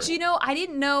different story. But I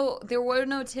didn't know there were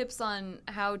no tips on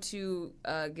how to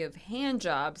give hand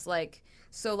jobs.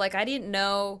 I didn't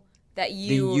know that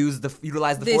you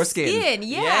utilize the foreskin. Skin,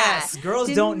 yeah. Yes, girls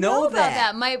Didn't don't know about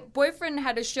that. My boyfriend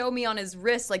had to show me on his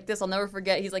wrist like this. I'll never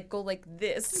forget. He's like, go like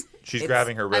this. She's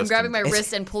grabbing her wrist. I'm grabbing my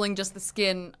wrist and pulling just the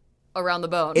skin around the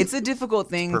bone. It's a difficult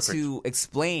thing Perfect. to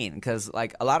explain because,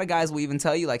 like, a lot of guys will even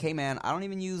tell you, like, "Hey, man, I don't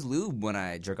even use lube when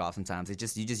I jerk off. Sometimes you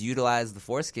just utilize the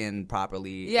foreskin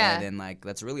properly, Yeah. and then like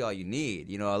that's really all you need.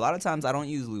 You know, a lot of times I don't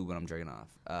use lube when I'm jerking off.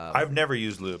 I've never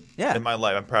used lube Yeah. in my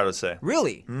life. I'm proud to say.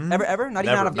 Really, ever, not even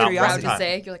Never. out of Not one proud curiosity. to time.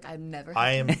 say. You're like, I've never.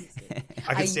 I am.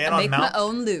 I can stand I on make Mount. my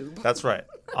own lube. That's right.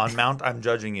 On Mount, I'm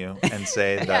judging you and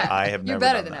say that Yeah, I have never you're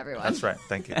better done than that. everyone. That's right.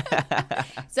 Thank you.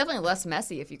 It's definitely less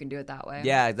messy if you can do it that way.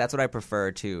 Yeah, that's what I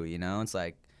prefer too. You know, it's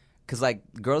like, cause like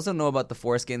girls don't know about the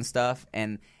foreskin stuff,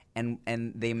 and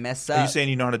they mess up. Are you saying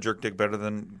you know how to jerk dick better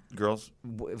than girls?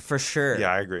 For sure.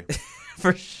 Yeah, I agree.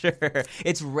 For sure.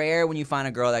 It's rare when you find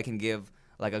a girl that can give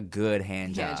like a good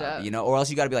hand Hand job, job. you know, or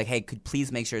else you got to be like, hey, could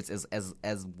please make sure it's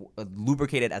as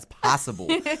lubricated as possible,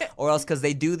 or else because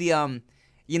they do the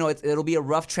you know, it'll be a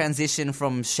rough transition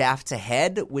from shaft to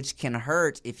head, which can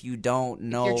hurt if you don't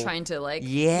know. You're trying to like.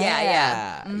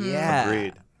 Yeah. Mm-hmm.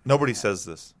 Agreed. Nobody says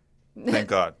this. Thank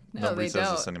God. No, Nobody they says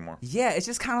this don't. anymore. Yeah, it's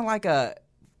just kind of like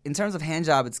in terms of hand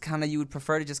job, it's kind of, you would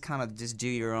prefer to just kind of just do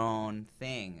your own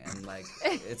thing, and like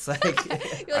it's like You're I'd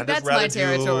like, just that's rather my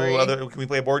territory. Can we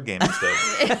play a board game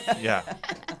instead? Yeah.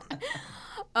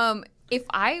 If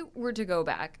I were to go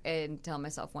back and tell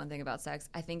myself one thing about sex,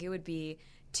 I think it would be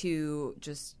to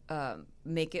just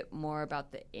make it more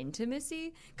about the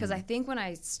intimacy. Because I think when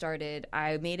I started,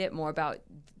 I made it more about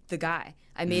the guy.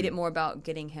 I made it more about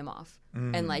getting him off.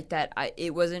 And like that,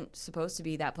 it wasn't supposed to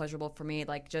be that pleasurable for me.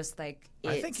 Like just like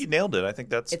I think you nailed it. I think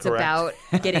that's it's correct.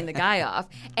 about getting the guy off.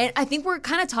 And I think we're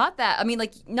kind of taught that. I mean,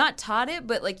 like not taught it,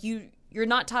 but like you're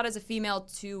not taught as a female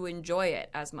to enjoy it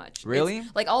as much. Really?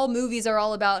 It's, like all movies are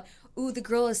all about, ooh, the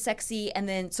girl is sexy, and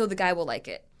then so the guy will like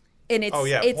it. And it's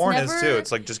it's porn never, is too.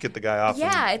 It's like just get the guy off.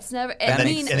 yeah, it's never. and then, I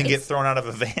mean, and then get it's, thrown out of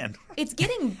a van. it's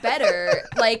getting better,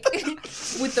 like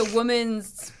with the women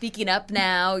speaking up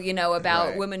now, you know, about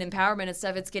Right. women empowerment and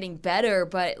stuff. It's getting better,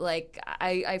 but like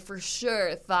I for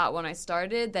sure thought when I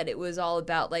started that it was all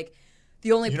about like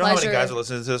the only You know how pleasure. many guys are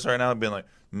listening to this right now and being like,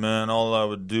 man, all I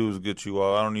would do is get you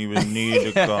off. I don't even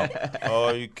need to come. Oh,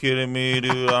 are you kidding me,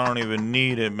 dude? I don't even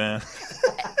need it, man.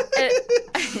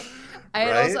 I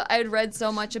had Right? I had read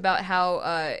so much about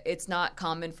how it's not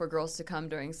common for girls to come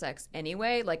during sex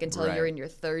anyway, like until Right. you're in your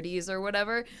 30s or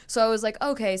whatever. So I was like,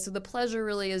 okay, so the pleasure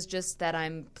really is just that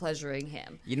I'm pleasuring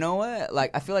him. You know what?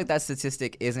 Like, I feel like that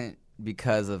statistic isn't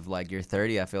because of like you're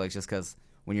 30. I feel like it's just because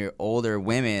when you're older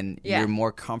women, Yeah. you're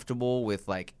more comfortable with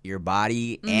like your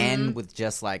body and with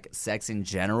just like sex in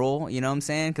general. You know what I'm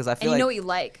saying? Because I feel And you like know what you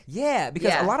like. yeah, because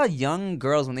Yeah. a lot of young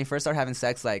girls when they first start having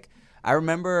sex, like I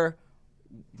remember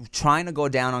trying to go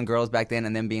down on girls back then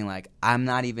and then being like, I'm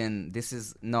not even,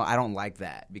 I don't like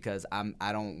that because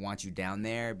I don't want you down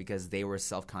there, because they were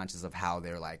self-conscious of how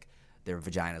their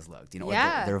vaginas looked, you know,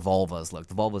 Yeah. or their vulvas looked.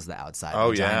 The vulva's the outside.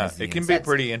 Oh, the yeah. vagina's the It can inside. be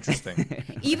pretty interesting.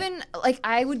 Even like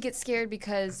I would get scared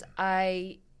because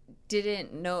I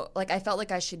didn't know, like I felt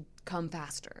like I should come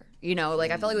faster, you know,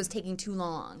 like I felt like it was taking too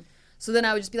long. So then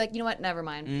I would just be like, you know what, never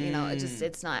mind. You know,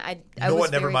 it's not. I You know was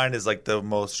what? Never very- mind is like the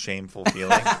most shameful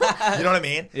feeling. You know what I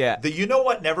mean? Yeah. The you know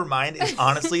what? Never mind is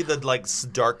honestly the like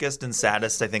darkest and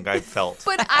saddest I think I've felt.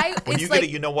 But when it's you like, get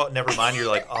a you know what? Never mind. You're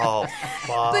like, oh,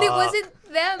 fuck. but it wasn't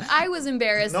them. I was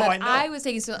embarrassed No, I that know. I was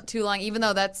taking too long, even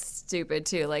though that's stupid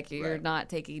too. Like you're not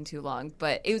taking too long,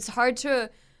 but it was hard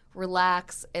to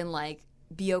relax and like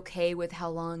be okay with how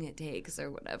long it takes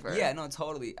or whatever. Yeah, no,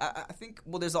 totally. I think,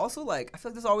 well, there's also like, I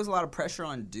feel like there's always a lot of pressure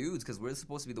on dudes because we're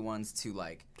supposed to be the ones to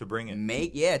like To bring it.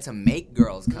 to make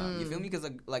girls come. You feel me? Because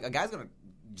like a guy's gonna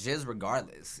jizz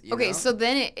regardless. You Okay, know? so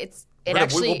then it We'll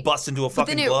actually bust into a but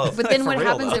then fucking glove. But then For what real,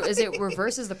 happens though. is it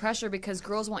reverses the pressure because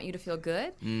girls want you to feel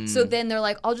good. So then they're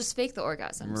like, I'll just fake the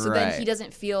orgasm. So then he Right.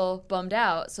 doesn't feel bummed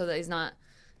out. So that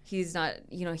he's not,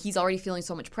 you know, he's already feeling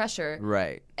so much pressure.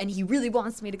 right. And he really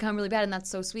wants me to come really bad, and that's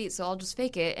so sweet. So I'll just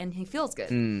fake it, and he feels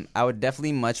good. I would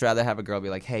definitely much rather have a girl be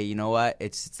like, hey, you know what?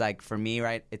 It's like for me,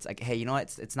 right? It's like, hey, you know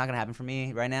what? It's not gonna happen for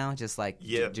me right now. Just like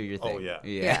Yeah. do your thing. Oh, yeah.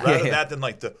 Yeah. Rather than that than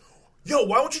like the, yo,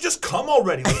 why don't you just come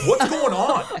already? Like, what's going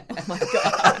on? Oh my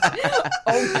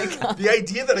god, The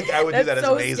idea that a guy would do that that's is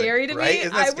so amazing. scary to right? me.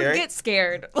 Isn't that I scary? would get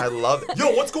scared. I love it.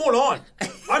 Yo, what's going on?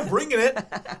 I'm bringing it.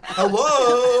 Hello.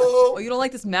 Oh, you don't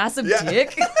like this massive Yeah.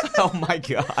 dick? Oh my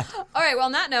god. All right. Well,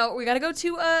 on that note, we got to go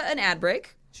to an ad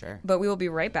break, Sure. but we will be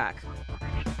right back.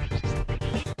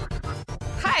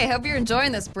 I hope you're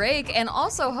enjoying this break. And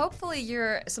also, hopefully,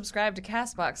 you're subscribed to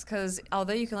CastBox because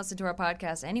although you can listen to our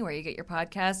podcast anywhere you get your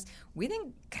podcasts, we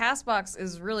think CastBox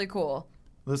is really cool.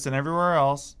 Listen, everywhere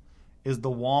else is the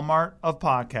Walmart of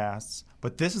podcasts,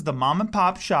 but this is the mom and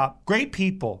pop shop. Great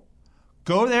people.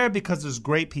 Go there because there's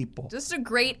great people. Just a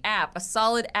great app, a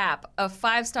solid app, a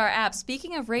 5-star app.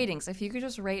 Speaking of ratings, if you could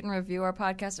just rate and review our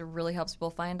podcast, it really helps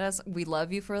people find us. We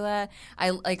love you for that.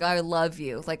 I love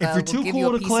you. Like, If I you're will too give cool you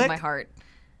a to piece click- of my heart.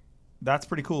 That's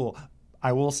pretty cool.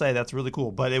 I will say that's really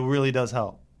cool, but it really does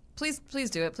help. Please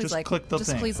do it. Please Just like. click the just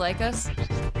thing. please like us.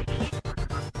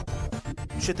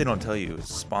 Shit They Don't Tell You is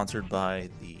sponsored by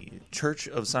the Church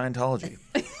of Scientology.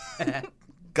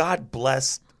 God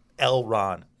bless L.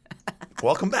 Ron.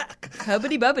 Welcome back.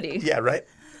 Hubbity bubbity. Yeah, right?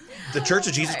 The Church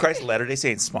of Jesus Christ of Latter-day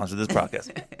Saints sponsored this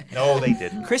podcast. No, they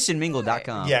didn't.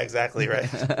 ChristianMingle.com. Yeah, exactly right.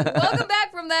 Welcome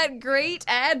back from that great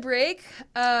ad break.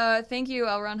 Thank you,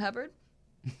 L. Ron Hubbard,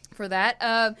 for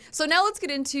that. So now let's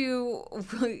get into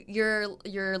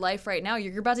your life right now.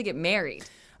 You're about to get married.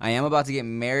 I am about to get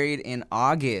married in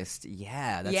August.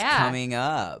 Yeah, that's Yeah. coming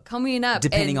up. Coming up.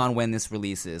 Depending and- on when this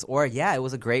releases. Or, yeah, it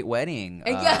was a great wedding.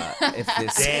 Yeah. If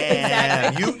this,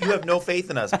 Damn. You have no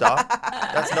faith in us, Doc.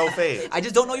 That's no faith. I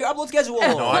just don't know your upload schedule.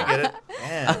 No, I get it.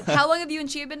 Damn. How long have you and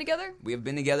Chia been together? We have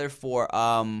been together for,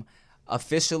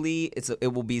 officially,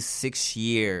 it will be 6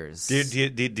 years. Do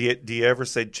you ever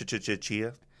say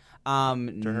chia?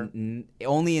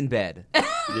 Only in bed.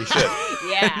 You should.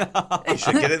 Yeah. You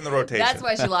should get it in the rotation. That's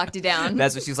why she locked you down.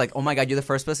 That's what she was like. Oh my God, you're the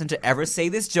first person to ever say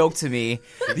this joke to me.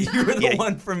 You were the Yeah.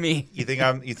 one for me. You think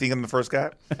I'm the first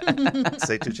guy?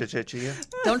 Say chia,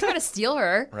 Don't try to steal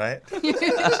her. right?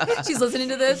 She's listening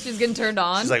to this. She's getting turned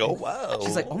on. She's like, oh wow.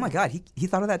 She's like, oh my God, he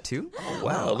thought of that too?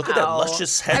 wow. Look at that Wow.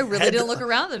 luscious head. I really didn't look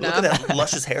around Look enough. at that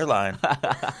luscious hairline.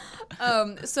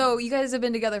 So you guys have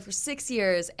been together for 6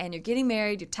 years, and you're getting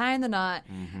married. You're tying the knot.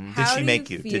 Did How she do make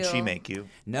you? Did she feel- make you?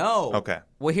 No. Okay.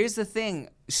 Well, here's the thing.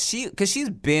 Because she's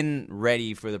been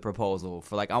ready for the proposal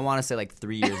for I want to say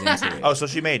 3 years into it. Oh, so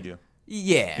she made you?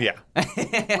 Yeah. Yeah.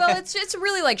 Well, it's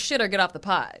really like shit or get off the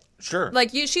pot. Sure.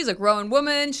 Like she's a grown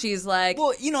woman. She's like,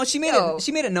 Well, she made Yo.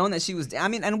 it known that she was. I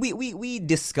mean, and we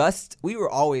discussed. We were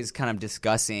always kind of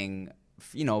discussing,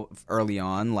 early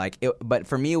on. But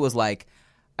for me, it was like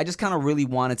I just kind of really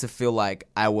wanted to feel like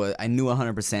I knew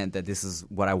 100% that this is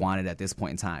what I wanted at this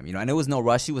point in time. And there was no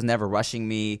rush. She was never rushing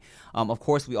me. Of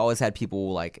course, we always had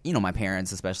people my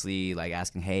parents especially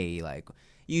asking, hey,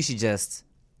 you should just.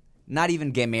 Not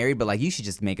even get married, but you should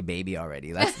just make a baby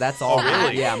already. That's all.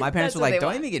 really? Yeah, my parents That's were what they don't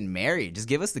want. even get married. Just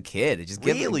give us the kid. Just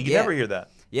give Really? You yeah. never hear that.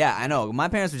 Yeah, I know. My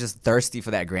parents were just thirsty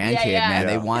for that grandkid, yeah. man.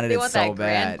 They Yeah. wanted They it want so that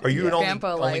bad. Are you an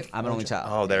Grandpa life. I'm an only child.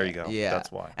 Oh, there you go. Yeah,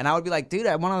 That's why. And I would be like, dude,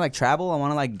 I want to travel. I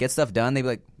want to get stuff done. They'd be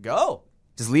like, go.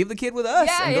 Just leave the kid with us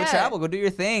Yeah, and go yeah. travel. Go do your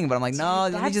thing. But I'm like, no,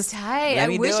 let me that's just tight. let I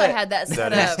me wish do I it. had that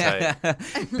set That up.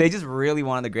 is tight. They just really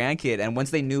wanted the grandkid. And once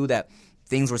they knew that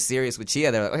things were serious with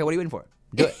Chia, they're like, okay, what are you waiting for?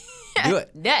 Do it. Do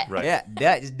it. That. Right. Yeah,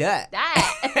 that just do it.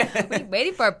 That. What are you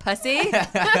waiting for, pussy?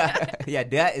 Yeah,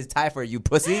 that is Thai for you,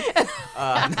 pussy.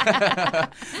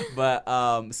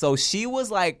 So she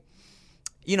was like,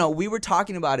 we were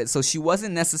talking about it, so she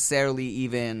wasn't necessarily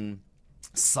even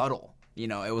subtle.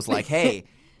 It was like, hey,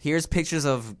 here's pictures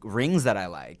of rings that I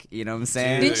like. You know what I'm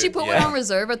saying? Didn't she put one Yeah. on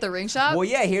reserve at the ring shop? Well,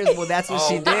 yeah, that's what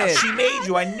she Oh, did. She made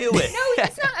you. I knew it. No,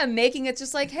 it's not a making. It's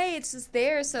just like, hey, it's just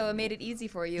there, so it made it easy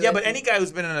for you. Yeah, but any guy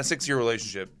who's been in a 6-year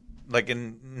relationship,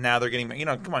 and now they're getting,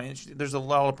 come on, there's a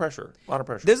lot of pressure.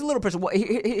 There's a little pressure. Well,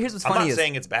 here's what's I'm funny not is,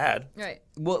 saying it's bad. Right.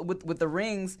 well, with the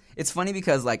rings, it's funny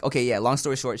because long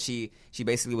story short, she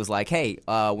basically was like, hey,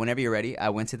 whenever you're ready, I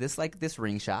went to this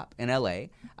ring shop in LA.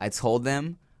 I told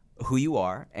them who you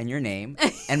are and your name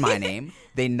and my name.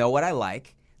 They know what I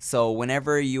like. So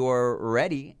whenever you're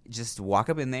ready, just walk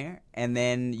up in there and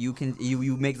then you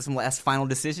make some last final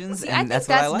decisions. See, and I think that's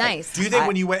what I that's like. nice. Do you think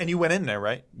when you went in there,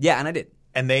 right? Yeah, and I did.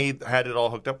 And they had it all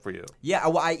hooked up for you? Yeah,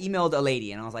 well, I emailed a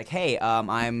lady and I was like, "Hey,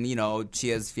 I'm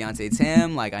Chia's fiance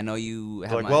Tim. I know you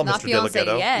have They're like, my well, Not Mr. fiance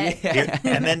Delaghetto. yet. Here-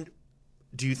 and then,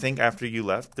 do you think after you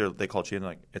left, they called you and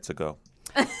like, it's a go?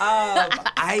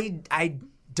 I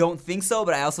don't think so,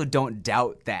 but I also don't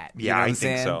doubt that. You Yeah, know what I I'm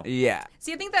think saying? so. Yeah.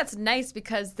 See, I think that's nice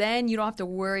because then you don't have to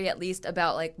worry at least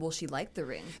about will she like the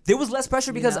ring? There was less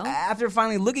pressure because know? after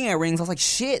finally looking at rings, I was like,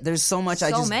 shit, there's so much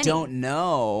I So just many. don't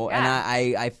know. Yeah.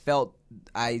 And I felt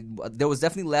there was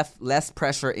definitely less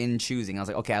pressure in choosing. I was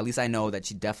like, okay, at least I know that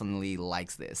she definitely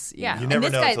likes this. Yeah, You and never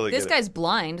this know guy, until they this get it. guy's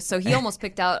blind, so he almost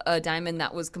picked out a diamond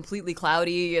that was completely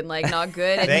cloudy and not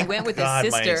good, and Thank he went with God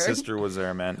his sister. my sister was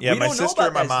there, man. Yeah, We my don't know sister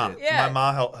about and my that mom. shit. Yeah. My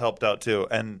mom helped out too.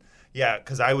 And yeah,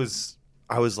 because I was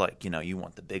like, you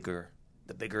want the bigger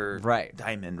bigger Right.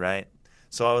 diamond, right?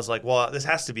 So I was like, well, this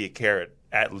has to be a carat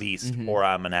at least, or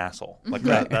I'm an asshole. Like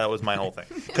that was my whole thing.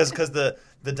 Because the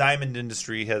diamond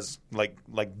industry has like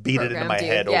beat it into my Programmed you,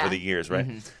 head yeah. over the years, right?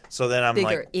 So then I'm Bigger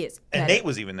like, is and better. Nate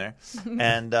was even there,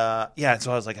 and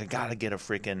so I was like, I gotta get a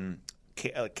freaking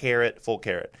carat, full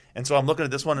carat. And so I'm looking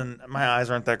at this one, and my eyes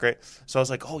aren't that great. So I was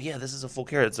like, oh yeah, this is a full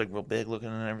carat. It's like real big looking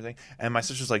and everything. And my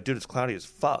sister's like, dude, it's cloudy as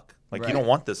fuck. Like you don't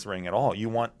want this ring at all. You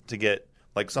want to get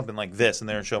like something like this, and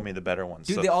they're showing me the better ones.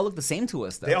 Dude, So they all look the same to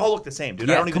us, though. they all look the same, dude.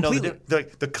 Yeah, I don't even completely. know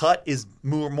the cut is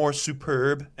more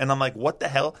superb, and I'm like, what the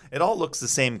hell? It all looks the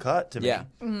same cut to me. Yeah.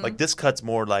 Like this cut's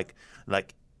more like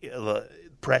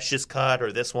precious cut,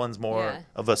 or this one's more Yeah.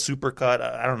 of a super cut.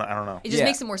 I don't know. It just Yeah.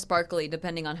 makes it more sparkly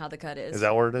depending on how the cut is. Is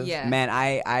that what it is? Yeah. Man,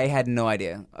 I had no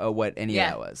idea what any Yeah. of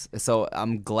that was. So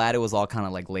I'm glad it was all kind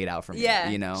of like laid out for me. Yeah.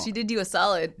 You know? She did you a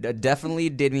solid. Definitely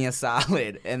did me a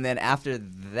solid. And then after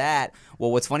that, well,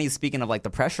 what's funny is speaking of like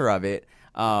the pressure of it,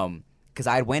 because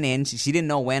I went in, she didn't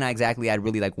know when exactly I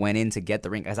really like went in to get the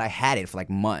ring, because I had it for like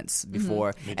months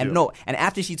before. And and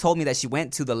after she told me that she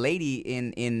went to the lady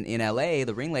in LA,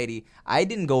 the ring lady, I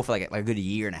didn't go for like a good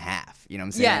year and a half. You know what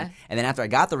I'm saying? Yeah. And then after I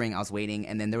got the ring, I was waiting,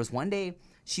 and then there was one day.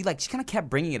 She kind of kept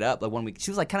bringing it up. Like 1 week,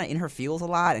 she was like kind of in her feels a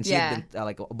lot, and she had been,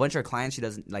 like a bunch of her clients. She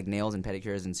does like nails and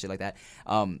pedicures and shit like that.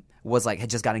 Was like had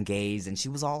just got engaged, and she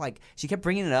was all like, she kept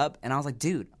bringing it up, and I was like,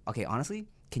 dude, okay, honestly,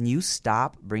 can you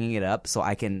stop bringing it up so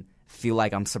I can feel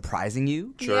like I'm surprising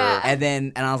you? Sure. Yeah.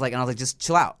 And I was like, just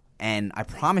chill out, and I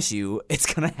promise you,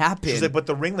 it's gonna happen. She's like, but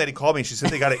the ring lady called me. She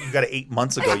said you got it 8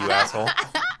 months ago, you asshole.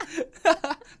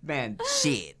 Man,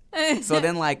 shit. So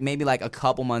then, like maybe like a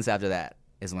couple months after that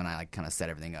is when I like kind of set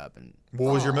everything up. And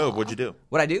What was your move? What'd you do?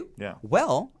 what I do? Yeah.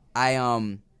 Well,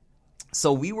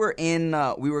 so we were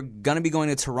gonna be going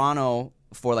to Toronto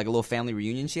for like a little family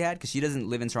reunion she had, because she doesn't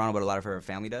live in Toronto, but a lot of her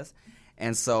family does.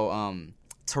 And so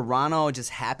Toronto just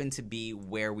happened to be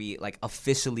where we like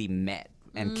officially met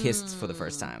and kissed for the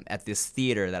first time, at this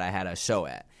theater that I had a show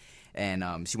at.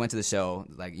 And she went to the show,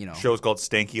 like, you know. Show's called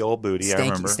Stanky Old Booty. I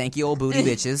remember. Stanky old booty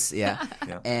bitches, yeah.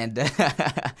 Yeah. And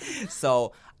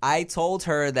so I told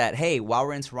her that, hey, while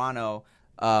we're in Toronto,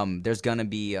 there's gonna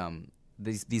be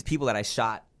these people that I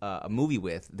shot a movie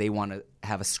with. They want to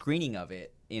have a screening of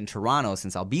it in Toronto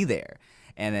since I'll be there.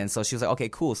 And then so she was like, okay,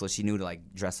 cool. So she knew to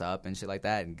like dress up and shit like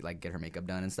that, and like get her makeup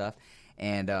done and stuff.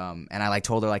 And I like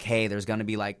told her like, hey, there's gonna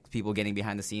be like people getting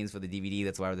behind the scenes for the DVD.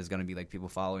 That's why there's gonna be like people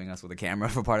following us with a camera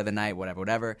for part of the night,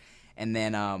 whatever. And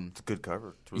then It's a good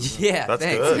cover. yeah, That's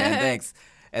thanks, good. man, thanks.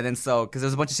 And then so, because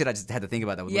there's a bunch of shit I just had to think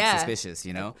about that would look suspicious,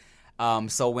 you know.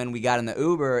 So when we got in the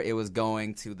Uber, it was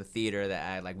going to the theater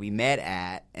that we met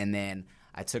at, and then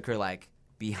I took her like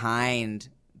behind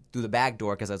through the back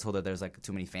door, because I told her there's like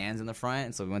too many fans in the front,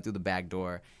 and so we went through the back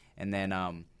door, and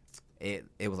then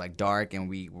it was like dark, and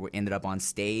we ended up on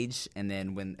stage, and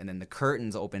then the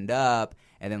curtains opened up,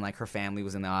 and then like her family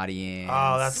was in the audience.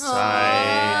 Oh, that's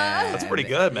tight. That's pretty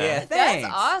good, man. Yeah, That's thanks.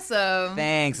 awesome.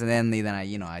 Thanks. And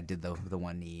then I did the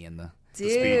one knee and the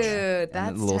Dude, speech.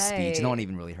 that's little tight. speech. No one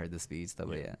even really heard the speech, though.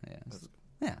 But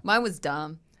yeah. Mine was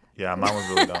dumb. Yeah, mine was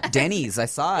really dumb. Denny's, I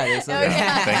saw it. So Thank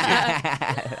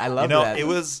you. I love You know,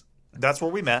 that. that's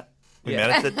where we met. We Yeah.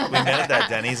 met at that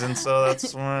Denny's, and so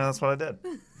that's what I did.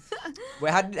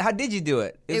 Wait, how did you do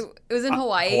it? It was in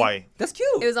Hawaii. Hawaii. That's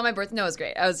cute. It was on my birthday. No, it was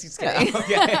great. I was just kidding.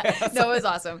 No, it was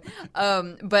awesome.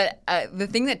 But the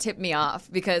thing that tipped me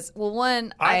off, because, well,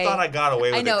 one, I thought I got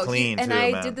away with I know, it clean, and too,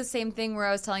 I man. did the same thing where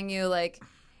I was telling you, like,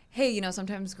 hey, you know,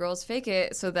 sometimes girls fake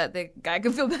it so that the guy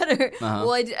can feel better.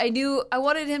 Well, I knew I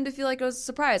wanted him to feel like it was a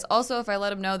surprise. Also, if I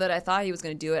let him know that I thought he was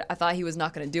going to do it, I thought he was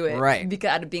not going to do it, Right. Because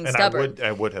out of being And stubborn.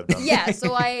 I would have done. Yeah,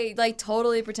 so I like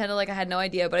totally pretended like I had no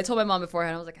idea, but I told my mom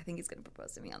beforehand. I was like, I think he's going to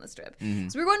propose to me on this trip. Mm-hmm.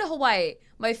 So we were going to Hawaii,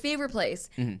 my favorite place,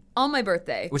 on my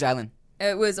birthday. Which island?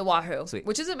 It was Oahu, Sweet.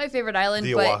 which isn't my favorite island,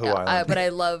 The but Oahu Island. but I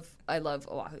love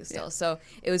Oahu still. So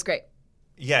it was great.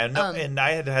 Yeah, no, and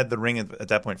I had the ring at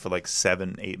that point for like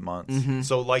 7-8 months. Mm-hmm.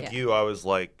 So like Yeah. you, I was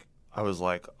like,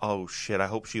 oh shit, I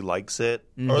hope she likes it.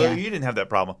 Or Yeah. you didn't have that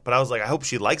problem, but I was like, I hope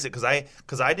she likes it, because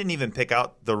I didn't even pick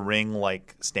out the ring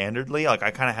like standardly. Like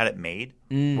I kind of had it made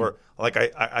where like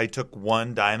I took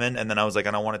one diamond, and then I was like,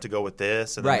 and I want it to go with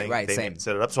this, and then Right, they same.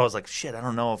 set it up. So I was like, shit, I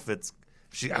don't know if it's.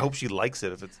 I hope she likes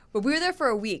it if it's. But we were there for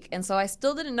a week, and so I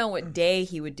still didn't know what day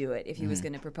he would do it if he was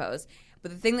going to propose.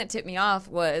 But the thing that tipped me off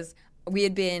was we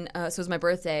had been, so it was my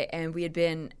birthday, and we had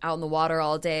been out in the water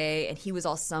all day, and he was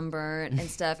all sunburnt and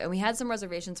stuff, and we had some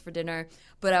reservations for dinner,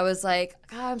 but I was like,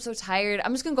 God, I'm so tired.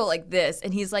 I'm just going to go like this.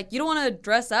 And he's like, you don't want to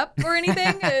dress up or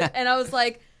anything? And I was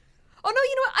like, oh, no,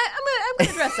 you know what? I'm going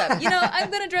to dress up. You know,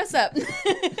 I'm going to dress up.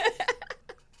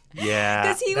 Yeah.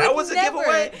 Because he that would was never, a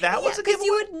giveaway. That was a Because giveaway.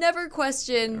 you would never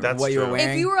question That's what you were true. wearing.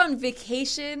 if you were on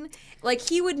vacation. Like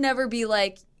he would never be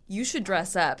like, "You should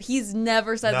dress up." He's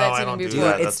never said No, that I to me don't do before.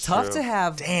 that. Dude, That's it's tough true. to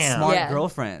have Damn. smart Yeah.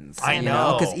 girlfriends. I you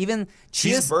know. Because even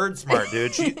She's bird smart,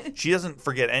 dude. She doesn't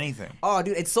forget anything. Oh,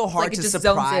 dude, it's so hard like it to just zones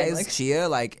in, surprise like- Chia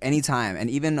like anytime. And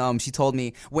even she told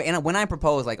me when I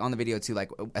proposed, like on the video too, like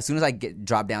as soon as I get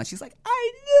dropped down, she's like,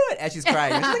 "I knew it," as she's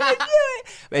crying. She's like, "I knew it."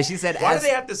 But she said, Why as, do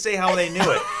they have to say how they knew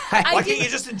it? Why can't didn't- you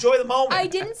just enjoy the moment? I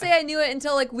didn't say I knew it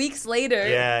until like weeks later.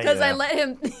 Yeah, Because I yeah. let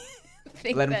him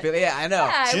think let him that- feel. Yeah, I know.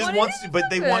 Yeah, I She just wanted wants it to, to but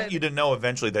they happen. want you to know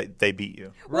eventually that they beat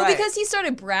you. Well, Right. because he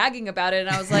started bragging about it, and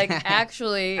I was like,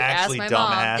 actually Actually, ask my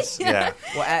dumbass. mom. Yeah.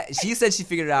 Well, she said she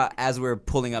figured it out as we were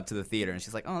pulling up to the theater, and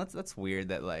she's like, "Oh, that's weird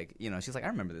that like she's like, I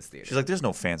remember this theater." She's like, there's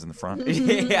no fans in the front.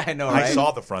 "Yeah, I know, right?" I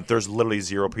saw the front. There's literally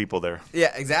 0 people there.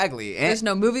 Yeah, exactly. And There's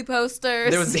no movie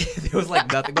posters. there was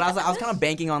like nothing, but I was kind of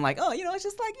banking on like, oh, it's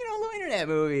just like a little internet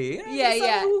movie. Yeah, just,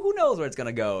 yeah. Who knows where it's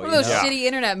gonna go? One of those Yeah. shitty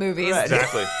internet movies. Right.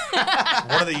 Exactly.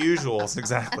 One of the usuals.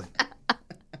 Exactly.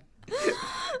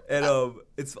 And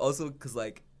it's also because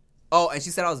like, oh, and she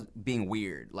said I was being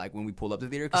weird like when we pulled up to the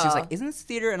theater because she was like, "Isn't this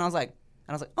theater?" And I was like,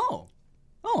 "Oh,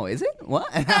 is it? What?"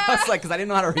 And I was like, because I didn't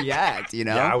know how to react,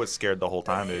 Yeah, I was scared the whole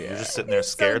time, dude. You're just sitting there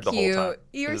scared the whole cute. time.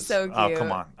 You're It was- so Oh, cute.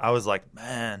 come on. I was like,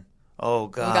 man. Oh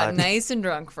We God. got nice and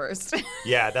drunk first.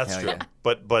 Yeah, that's Hell true. yeah.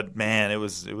 But man, it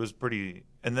was pretty.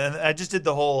 And then I just did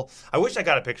the whole. I wish I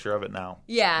got a picture of it now.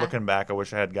 Yeah. Looking back, I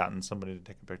wish I had gotten somebody to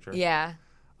take a picture. Yeah.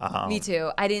 Me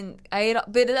too.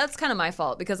 But that's kind of my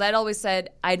fault because I'd always said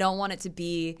I don't want it to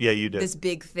be Yeah, you did. this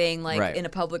big thing like Right. in a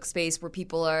public space where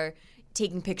people are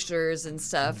taking pictures and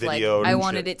stuff. Videoed Like and I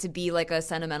wanted shit. it to be like a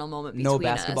sentimental moment between no us.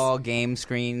 basketball game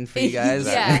screen for you guys.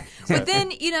 Yeah. But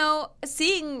then,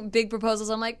 seeing big proposals,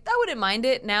 I'm like, I wouldn't mind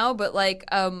it now, but like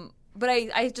but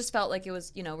I just felt like it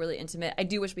was, really intimate. I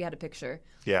do wish we had a picture.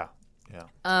 Yeah.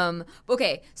 Yeah.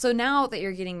 Okay, so now that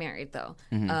you're getting married though,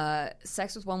 Mm-hmm.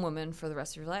 sex with one woman for the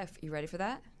rest of your life. You ready for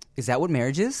that? Is that what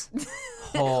marriage is?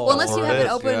 Oh, Well, unless you Or have it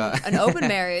an is, open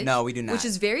marriage. No, we do not. Which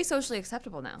is very socially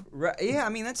acceptable now. Right, yeah, I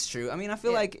mean that's true. I mean, I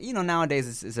feel like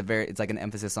nowadays it's like an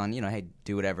emphasis on hey,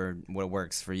 do what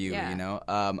works for you. Yeah.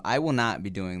 I will not be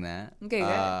doing that. Okay,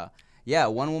 good. Yeah,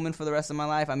 one woman for the rest of my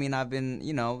life. I mean, I've been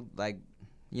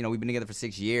we've been together for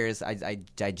 6 years. I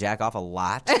jack off a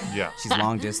lot. Yeah. She's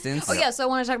long distance. Oh yeah, so I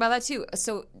want to talk about that too.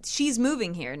 So she's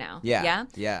moving here now. Yeah. Yeah.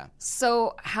 Yeah.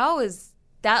 So how is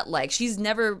that like? She's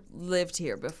never lived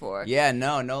here before. Yeah,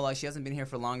 no, like she hasn't been here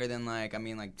for longer than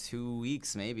 2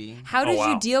 weeks maybe. How did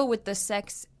wow. you deal with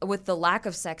the lack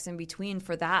of sex in between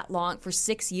for that long, for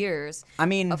 6 years? I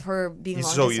mean, of her being He's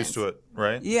long so distance? used to it,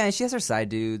 right? yeah, and she has her side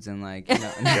dudes and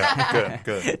Yeah.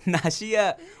 Good. Nah, she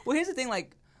well, here's the thing,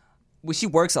 well, she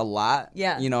works a lot.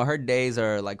 Yeah. Her days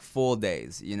are like full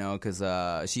days,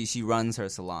 because she runs her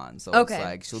salon. So Okay. it's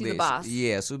like she'll She's be the boss.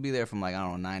 she'll be there from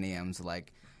 9 a.m. to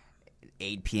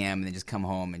 8 p.m. and then just come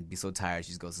home and be so tired she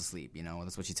just goes to sleep. Well,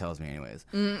 that's what she tells me anyways.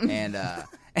 Mm. And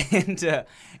And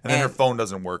then her phone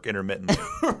doesn't work intermittently.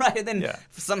 right, and then Yeah.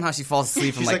 somehow she falls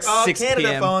asleep from She's like, 6 Canada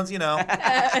p.m. phones,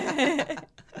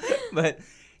 But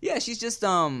yeah, she's just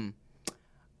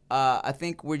I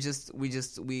think we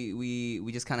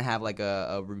just kind of have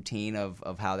a routine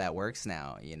of how that works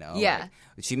now, Yeah.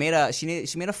 She made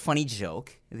a funny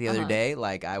joke the other day.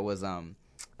 I was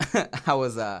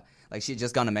she had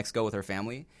just gone to Mexico with her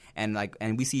family and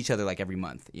we see each other every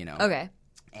month, Okay.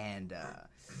 and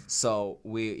so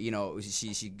we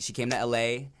she came to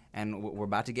LA and we're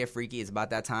about to get freaky. It's about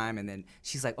that time, and then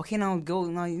she's like, "Okay, now go."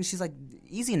 Now she's like,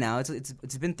 "Easy now.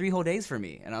 It's been 3 whole days for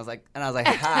me." And I was like,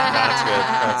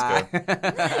 "Ha." That's good.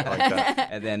 I like that.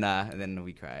 And then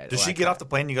we cried. Does Well, she I get cried. off the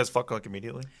plane and you guys fuck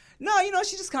immediately? No,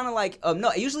 she just kind of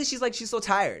no. Usually she's so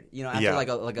tired, after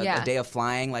Yeah. Yeah. a day of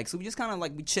flying. So we just kind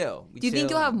of we chill. Do you think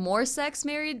you'll have more sex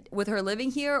married with her living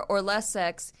here or less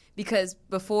sex? Because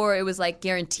before it was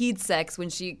guaranteed sex when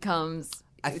she comes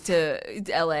to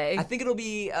LA. I think it'll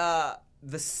be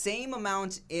the same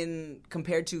amount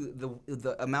compared to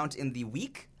the amount in the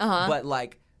week, but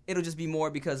it'll just be more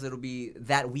because it'll be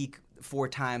that week 4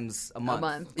 times a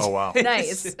month. Oh, wow.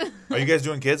 Nice. Are you guys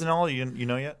doing kids and all? You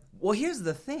know yet? Well, here's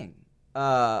the thing.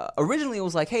 Originally, it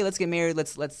was hey, let's get married.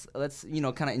 Let's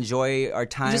kind of enjoy our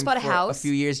time. just bought a for house? A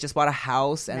few years, just bought a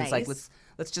house, and Nice. it's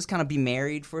let's just kind of be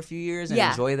married for a few years and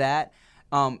Yeah. enjoy that.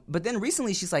 But then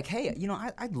recently, she's like, hey,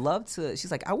 I'd love to.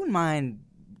 She's like, I wouldn't mind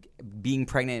being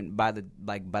pregnant by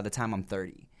the time I'm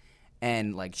 30,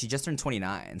 and she just turned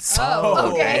 29. So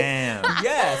Oh, okay. Damn.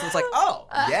 yeah, so it's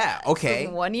yeah, okay,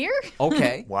 In 1 year?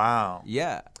 okay. Wow.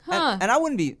 Yeah. Huh. And I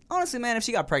wouldn't be honestly, man, if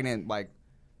she got pregnant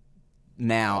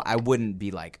now, I wouldn't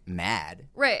be like mad.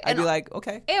 Right. I'd be like,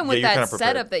 okay. And with you're that kinda prepared.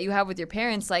 setup that you have with your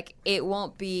parents, like it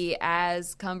won't be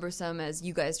as cumbersome as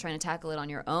you guys trying to tackle it on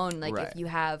your own. Like Right. if you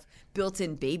have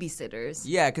built-in babysitters.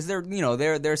 Yeah, because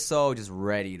they're so just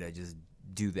ready to just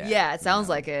do that. Yeah, it sounds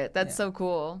like it. That's so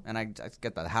cool. And I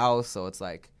get the house, so it's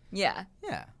like, Yeah.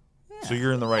 yeah, So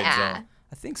you're in the right Yeah. zone.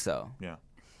 I think so. Yeah.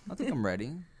 I think I'm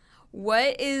ready.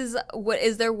 What is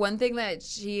there one thing that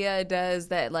Chia does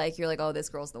that like you're like, oh, this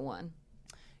girl's the one?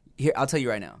 Here, I'll tell you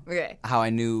right now. Okay. How I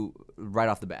knew right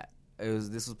off the bat.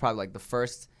 This was probably like the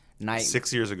first night.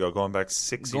 6 years ago, going back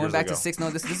 6 Going years back ago. to 6. No,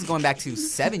 this is going back to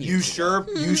 7 years.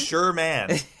 You sure, man.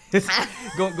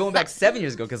 Going back 7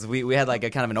 years ago, because we had like a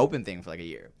kind of an open thing for like a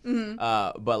year.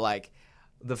 But like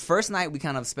the first night we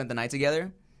kind of spent the night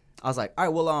together, I was like, all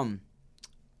right, well, I'm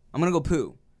gonna go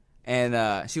poo,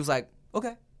 and she was like,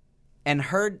 okay, and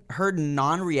her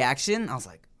non-reaction, I was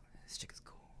like, this chick is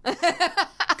cool,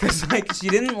 because like she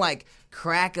didn't like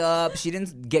crack up, she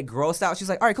didn't get grossed out. She was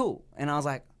like, all right, cool, and I was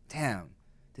like, damn.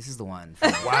 This is the one.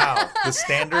 Wow. The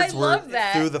standards I were love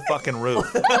that. through the fucking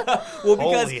roof. Well,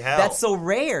 because Holy hell. that's so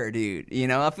rare, dude. You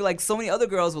know, I feel like so many other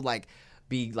girls would like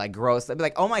be like gross. I'd be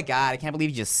like, oh my god, I can't believe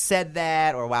you just said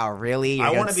that, or wow, really? You're I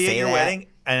gonna want to be say at your that? wedding,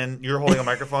 and you're holding a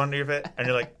microphone to your face, and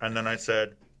you're like, and then I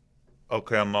said,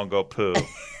 okay, I'm going to go poo.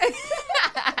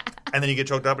 And then you get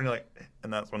choked up, and you're like,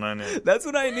 and that's when I knew. That's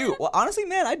what I knew. Well, honestly,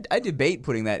 man, I debate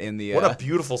putting that in the. What a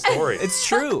beautiful story. It's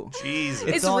true. Jesus.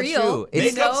 It's all real. true. Make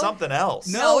It's up something else.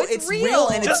 no, it's it's real. real,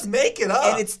 and Just make it up.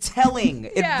 and it's telling.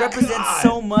 It Yeah. represents God.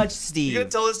 so much, Steve. You're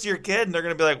going to tell this to your kid, and they're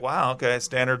going to be like, wow, okay,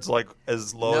 standards like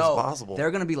as low no, as possible.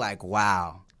 they're gonna be like,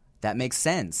 wow, that makes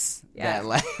sense. Yeah. That,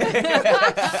 like,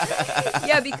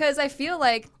 Yeah, because I feel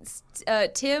like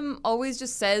Tim always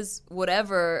just says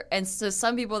whatever, and so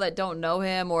some people that don't know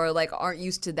him or like aren't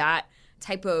used to that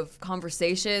type of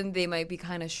conversation, they might be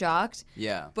kind of shocked.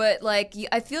 yeah. But like,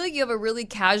 I feel like you have a really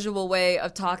casual way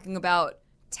of talking about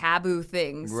taboo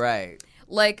things. Right.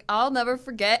 Like, I'll never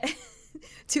forget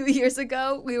 2 years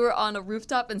ago, we were on a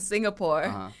rooftop in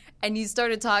Singapore, and you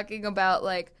started talking about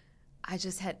like, I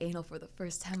just had anal for the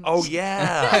first time. Oh,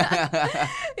 yeah.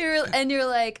 You're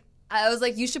like, I was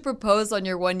like, you should propose on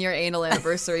your 1 year anal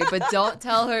anniversary, but don't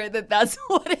tell her that that's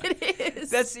what it is.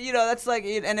 That's that's like,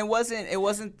 and it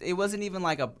wasn't even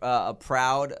like a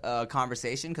proud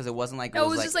conversation, because it wasn't like no, it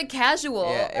was just like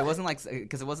casual. yeah, it wasn't like,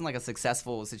 because it wasn't like a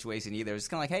successful situation either. It was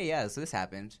just kind of like, hey, yeah, so this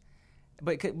happened,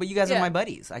 but you guys Yeah. are my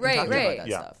buddies. I can Right, talk to you right. about that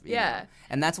Yeah. stuff. you Yeah. know?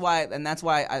 And that's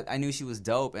why I knew she was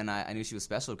dope, and I knew she was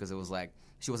special, because it was like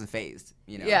she wasn't phased,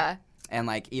 you know. Yeah. And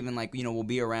like even like we'll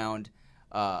be around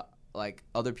like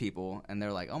other people, and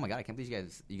they're like, oh my god, I can't believe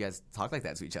you guys talk like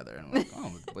that to each other, and I'm like,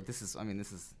 oh, but this is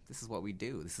what we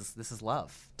do. This is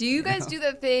love. Do you guys do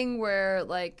that thing where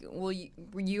like,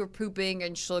 you're pooping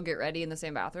and she'll get ready in the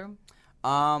same bathroom?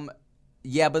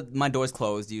 Yeah, but my door's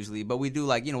closed usually. But we do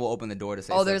like we'll open the door to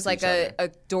say. Oh, stuff there's to like each other. a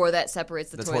door that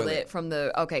separates the The toilet, toilet. from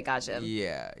the. Okay, gotcha.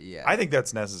 Yeah. I think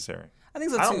that's necessary. I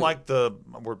think so too. I don't like the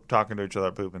we're talking to each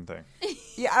other pooping thing.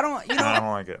 Yeah, I don't. I don't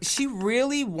like it. She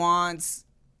really wants,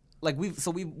 like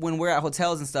when we're at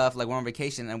hotels and stuff, like we're on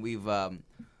vacation and we're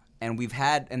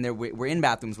in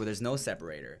bathrooms where there's no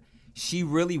separator. She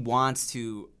really wants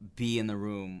to be in the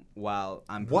room while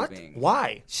I'm What? pooping.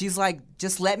 Why? She's like,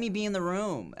 just let me be in the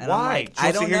room. And Why? I'm like, She I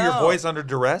wants don't to hear know. your voice under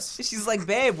duress? She's like,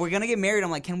 babe, we're gonna get married.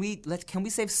 I'm like, can we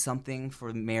save something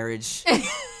for marriage?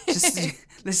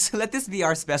 Let's let this be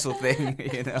our special thing.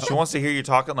 She wants to hear you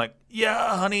talking like,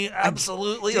 yeah, honey,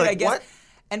 absolutely. Dude, like, I guess, what?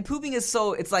 And pooping is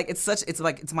so it's my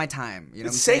time. You know, It's what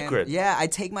I'm saying? sacred. Yeah, I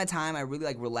take my time. I really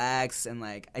like relax and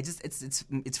like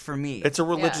it's for me. It's a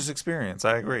religious experience.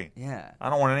 I agree. Yeah. I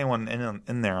don't want anyone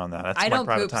in there on that. That's I my don't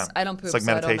private poop. time. I don't poop. It's like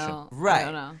so meditation. I don't know. Right. I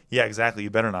don't know. Yeah, exactly. You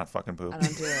better not fucking poop. I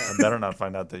don't do it. I better not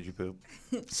find out that you poop.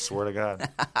 Swear to God.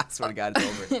 I swear to God,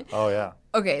 it's over. Oh yeah.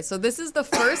 Okay, so this is the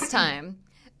first time.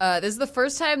 This is the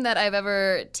first time that I've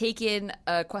ever taken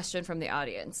a question from the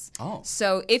audience. Oh.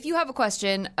 So if you have a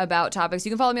question about topics,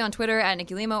 you can follow me on Twitter at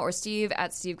Nikki Limo or Steve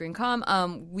at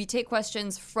SteveGreencom. We take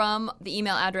questions from the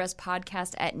email address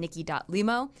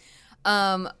podcast@nikki.limo.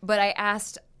 But I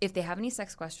asked if they have any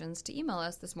sex questions to email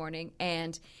us this morning.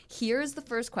 And here's the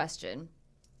first question.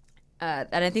 And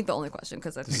I think the only question,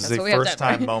 because I think This that's is what a we have first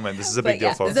time for. time moment. This is a But big deal,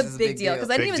 yeah, folks. This is a big deal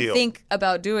because I Big didn't even deal. think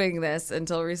about doing this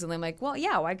until recently. I'm like, well,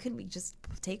 yeah, why couldn't we just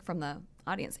take from the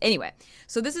audience? Anyway,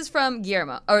 so this is from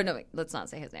Guillermo. Or no, wait, let's not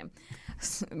say his name.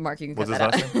 Mark, you can cut What's his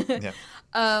that last out. name?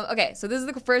 Yeah. Okay, so this is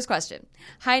the first question.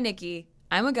 Hi, Nikki.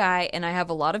 I'm a guy and I have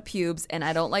a lot of pubes and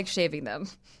I don't like shaving them.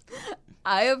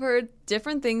 I have heard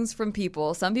different things from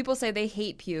people. Some people say they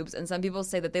hate pubes, and some people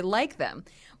say that they like them.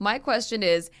 My question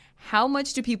is, how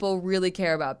much do people really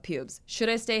care about pubes? Should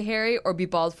I stay hairy or be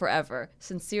bald forever?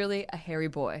 Sincerely, a hairy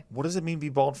boy. What does it mean be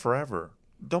bald forever?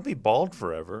 Don't be bald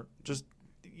forever. Just,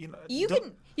 You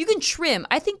can trim.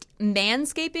 I think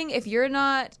manscaping, if you're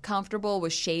not comfortable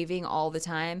with shaving all the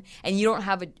time and you don't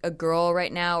have a girl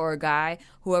right now or a guy,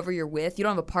 whoever you're with, you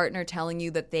don't have a partner telling you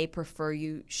that they prefer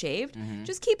you shaved,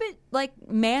 just keep it like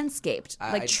manscaped,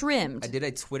 trimmed. I did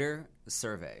a Twitter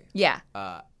survey. Yeah.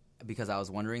 Because I was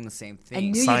wondering the same thing. I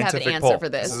knew you'd have an answer poll. for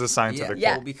this. This is a scientific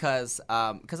Yeah, poll. because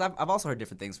I've also heard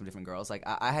different things from different girls. Like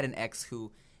I had an ex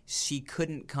who she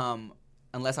couldn't come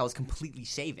unless I was completely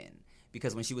shaven.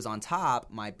 Because when she was on top,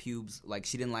 my pubes, like,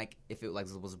 she didn't like if it like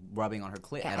was rubbing on her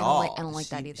clit at all. I don't like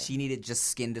that either. She needed just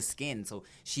skin to skin, so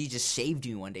she just shaved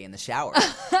me one day in the shower.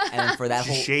 And for that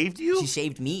She shaved you? She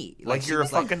shaved me. Like she you're a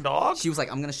was like- fucking dog? She was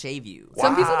like, "I'm gonna shave you."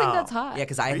 Some people think Wow. that's hot. Yeah,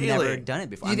 because I've Really? never done it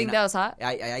before. Do you think that was hot?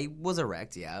 I was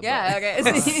erect, yeah. Yeah,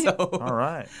 okay. So, All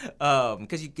right.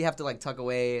 because you have to like tuck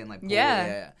away and like pull,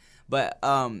 Yeah. But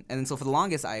and then so for the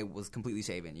longest I was completely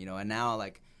shaven, and now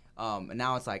and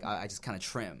now it's like I just kind of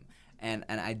trim. And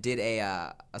I did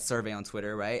a survey on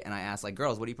Twitter, right? And I asked like,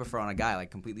 girls, what do you prefer on a guy?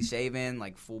 Like completely shaven,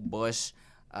 like full bush,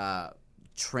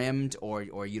 trimmed, or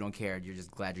you don't care? You're just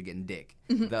glad you're getting dick.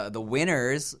 The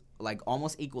winners like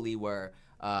almost equally were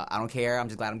I don't care. I'm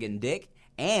just glad I'm getting dick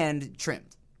and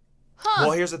trimmed.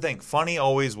 Well, here's the thing. Funny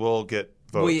always will get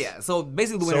votes. Well, yeah. So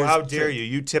basically, the winners. So how dare you?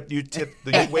 You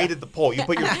weighted the poll. You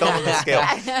put your thumb on the scale.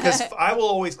 Because I will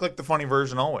always click the funny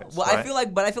version always. Well, right? I feel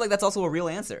like that's also a real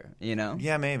answer.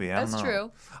 Yeah, maybe. I don't That's know.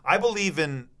 true.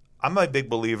 I'm a big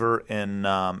believer in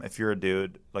if you're a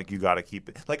dude, like you got to keep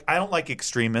it. Like I don't like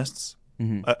extremists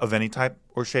of any type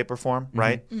or shape or form,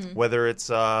 right? Whether it's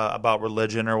about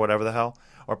religion or whatever the hell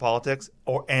or politics,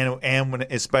 and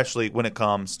especially when it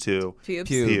comes to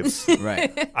Pubes.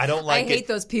 Right. I don't like I hate it.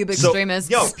 those pube So,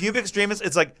 extremists. pubic extremists.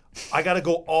 It's like I got to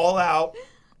go all out,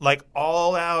 like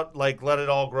let it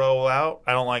all grow out.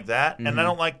 I don't like that, and I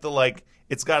don't like the like.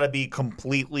 It's got to be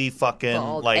completely fucking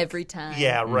Bald like every time.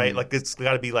 Yeah, right. Like it's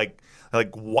got to be like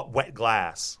wet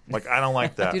glass. Like I don't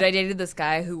like that. Dude, I dated this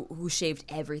guy who shaved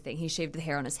everything. He shaved the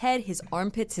hair on his head, his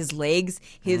armpits, his legs,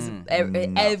 his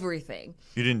everything.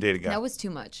 You didn't date a guy. That was too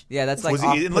much. Yeah, that's like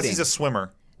Unless he's a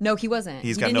swimmer. No, he wasn't.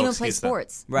 He's he got didn't no even play excuse then.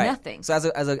 sports. right. Nothing. So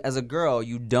as a girl,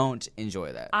 you don't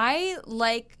enjoy that. I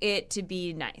like it to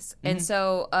be nice, and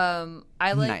so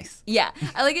I like Nice. Yeah,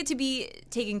 I like it to be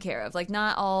taken care of, like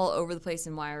not all over the place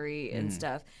and wiry and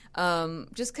stuff.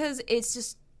 Just because it's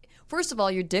just. First of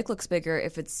all, your dick looks bigger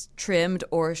if it's trimmed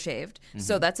or shaved,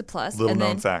 so that's a plus. Little and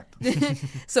known then, fact.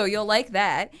 so you'll like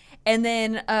that. And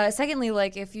then, secondly,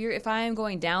 like if I am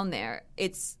going down there,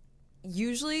 it's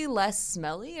usually less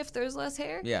smelly if there's less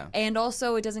hair. Yeah. And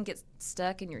also, it doesn't get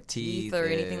stuck in your teeth or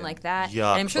anything yeah. like that.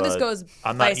 Yuck, and I'm sure this bud. goes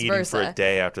I'm not vice eating versa. for a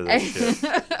day after this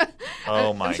shit.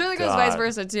 Oh my god. I'm sure that goes vice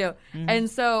versa too. And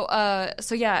so,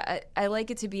 yeah, I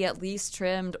like it to be at least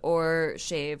trimmed or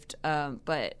shaved.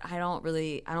 But I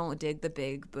don't dig the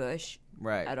big bush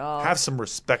Right. at all. Have some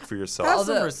respect for yourself. Have some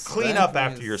Although- respect Clean up for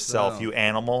after yourself, you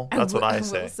animal. That's what I will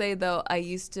say. say though, I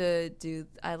used to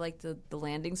I like the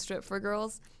landing strip for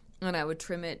girls. And I would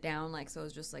trim it down like so it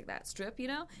was just like that strip,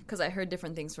 because I heard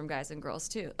different things from guys and girls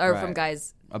too, or from Right.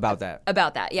 guys About that.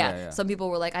 about that. Yeah. Yeah. Some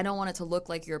people were like, I don't want it to look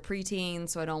like you're a preteen,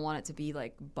 so I don't want it to be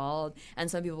like bald.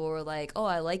 And some people were like, oh,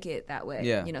 I like it that way.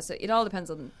 Yeah. So it all depends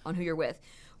on who you're with.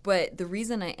 But the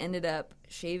reason I ended up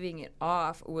shaving it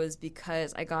off was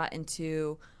because I got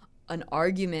into an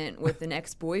argument with an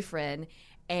ex-boyfriend.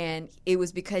 And it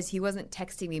was because he wasn't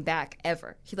texting me back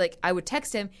ever. I would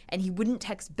text him and he wouldn't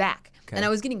text back. Okay. And I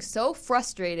was getting so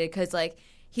frustrated because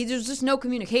there's just no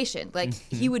communication. Like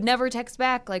he would never text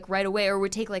back right away, or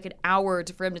would take an hour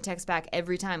for him to text back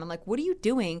every time. I'm like, what are you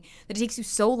doing that it takes you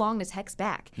so long to text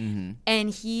back? And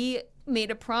he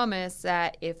made a promise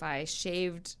that if I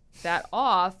shaved that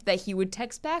off, that he would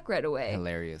text back right away.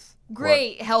 Hilarious.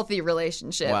 Great, healthy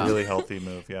relationship. Wow. Really healthy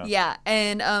move, yeah. Yeah,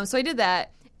 and so I did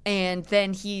that, and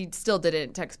then he still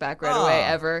didn't text back right away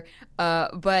ever.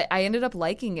 But I ended up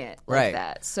liking it like Right.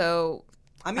 that, so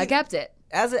I mean, I kept it.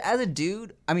 As a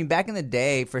dude, I mean, back in the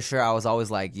day, for sure, I was always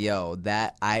like, yo,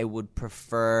 that I would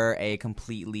prefer a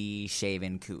completely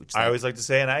shaven cooch. I always like to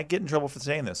say, and I get in trouble for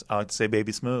saying this, I like to say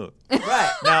baby smooth.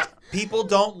 right. Now, people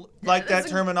don't like that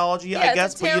terminology, I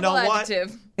guess, it's a but you know terrible what?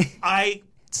 adjective. I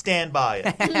stand by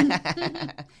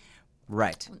it.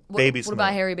 Right. Baby What smooth.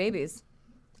 about hairy babies?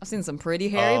 I've seen some pretty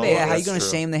hairy babies. Yeah, how you That's gonna true.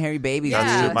 shame the hairy babies? Yeah.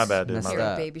 That's true. My bad, dude. Messed My You're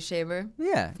bad. a baby shamer.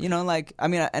 Yeah, you know, like I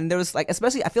mean, and there was like,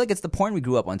 especially I feel like it's the porn we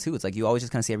grew up on too. It's like you always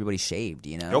just kind of see everybody shaved,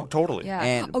 you know? Oh, totally. Yeah.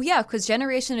 And- Because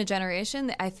generation to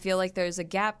generation, I feel like there's a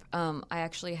gap. I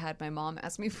actually had my mom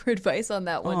ask me for advice on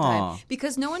that one time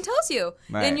because no one tells you,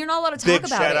 Right. and you're not allowed to Big talk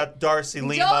about shout it. out Darcy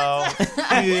Limo.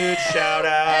 Don't- Huge shout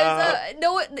out.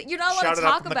 No, you're not allowed Shout to it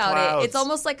out talk from the about clouds. it. It's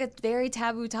almost like a very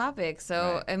taboo topic.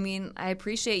 So, I mean, I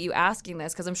appreciate you asking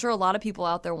this because I'm sure a lot of people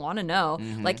out there want to know,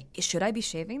 like, should I be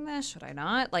shaving this? Should I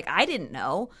not? Like, I didn't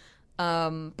know.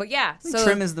 But yeah, so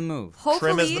trim is the move.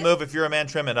 hopefully, Trim is the move. If you're a man,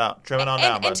 trim it up. Trim it on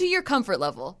down, and bud. to your comfort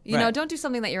level. You know, Right. don't do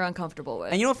something that you're uncomfortable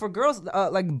with. And you know, for girls,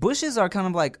 like bushes are kind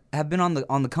of like have been on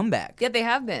the comeback. Yeah, they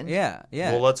have been. Yeah,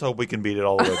 yeah. Well, let's hope we can beat it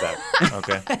all the way back.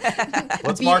 Okay.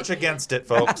 Let's march against it,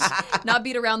 folks. Not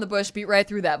beat around the bush, beat right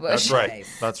through that bush. That's right.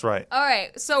 That's right. All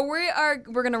right, so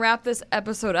we're gonna wrap this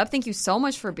episode up. Thank you so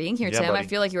much for being here, Yeah, Tim. I buddy.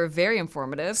 feel like you were very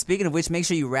informative. Speaking of which, make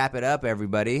sure you wrap it up,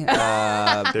 everybody.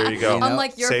 There you go.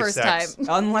 Unlike your Safe first sex. time.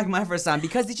 Unlike my first time,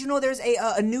 because did you know there's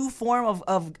a new form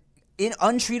of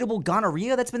untreatable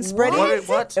gonorrhea that's been spreading?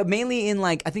 What? Mainly in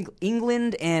like I think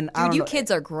England and I Dude, don't you know.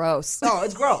 kids are gross. Oh,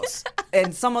 it's gross.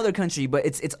 And some other country, but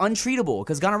it's untreatable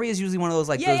because gonorrhea is usually one of those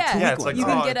like Yeah, those yeah. 2 Yeah, week it's like, ones. You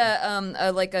can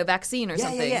Oh. get a vaccine or yeah,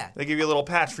 something. yeah. They give you a little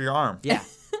patch for your arm. Yeah.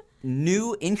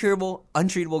 New incurable,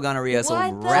 untreatable gonorrhea. So What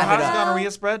the wrap How it does up.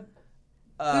 gonorrhea spread?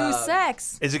 Through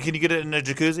sex. Is it? Can you get it in a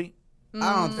jacuzzi? I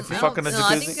don't If you're I fucking a don't- no,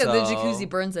 I think jacuzzi? the So- jacuzzi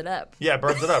burns it up. Yeah, it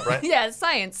burns it up, right? Yeah, it's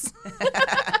science.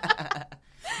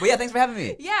 But yeah, thanks for having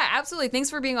me. Yeah, absolutely. Thanks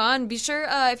for being on. Be sure,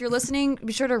 if you're listening,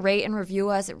 be sure to rate and review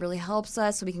us. It really helps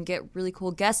us so we can get really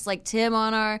cool guests like Tim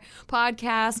on our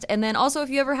podcast. And then also, if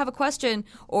you ever have a question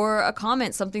or a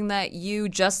comment, something that you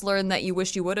just learned that you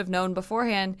wish you would have known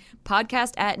beforehand,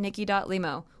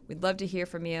 podcast@nikki.limo. We'd love to hear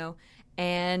from you.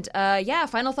 And yeah,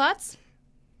 final thoughts?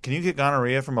 Can you get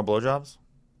gonorrhea from a blowjobs?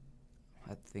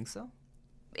 I think so.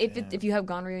 If you have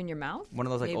gonorrhea in your mouth? One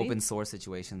of those like maybe? open source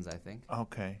situations, I think.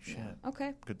 Okay, shit.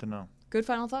 Okay, Good to know. good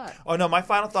final thought. Oh no, my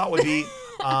final thought would be,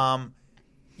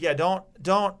 yeah, don't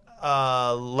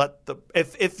let the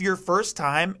if your first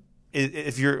time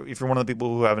if you're one of the people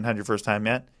who haven't had your first time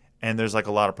yet and there's like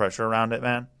a lot of pressure around it,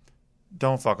 man,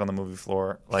 don't fuck on the movie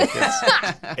floor. Like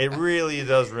it really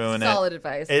does ruin it. Solid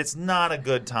advice. It's not a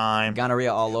good time.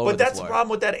 Gonorrhea all over But the that's floor. the problem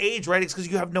with that age, right? It's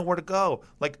because you have nowhere to go.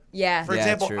 Like, Yeah. for Yeah,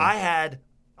 example, true. I had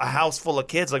a house full of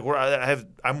kids. Like,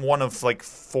 I'm one of like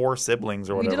 4 siblings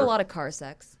or We whatever. did a lot of car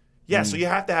sex. Yeah, so you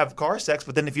have to have car sex,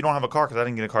 but then if you don't have a car, because I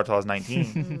didn't get a car till I was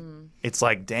 19, it's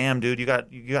like, damn, dude, you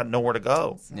got nowhere to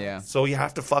go. Yeah. So you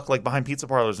have to fuck like behind pizza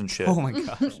parlors and shit. Oh my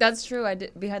gosh. That's true. I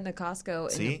did behind the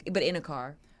Costco, See? but in a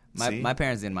car. See? My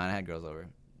parents didn't mind. I had girls over.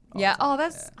 Yeah. Oh,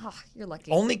 that's you're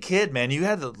lucky. Only kid, man. You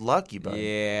had the lucky, bud.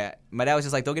 Yeah. My dad was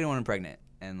just like, don't get anyone pregnant,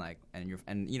 and like,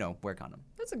 and you know, wear a condom.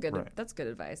 That's a good. Right. That's good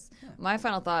advice. My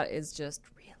final thought is just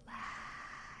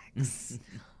relax.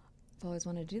 I've always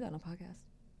wanted to do that on a podcast.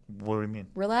 What do you mean?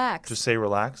 Relax. Just say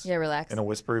relax? Yeah, relax. In a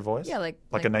whispery voice? Yeah, like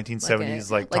a 1970s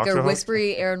like talk like show a host?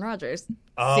 whispery Aaron Rodgers.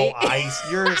 Oh,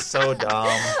 See? you're so dumb.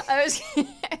 I was,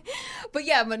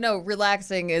 but no,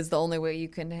 relaxing is the only way you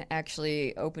can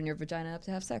actually open your vagina up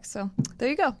to have sex. So there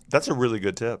you go. That's a really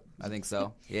good tip. I think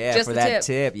so. Yeah, Just for the that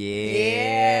tip. tip.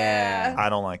 Yeah. I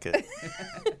don't like it.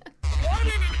 Why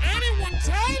didn't anyone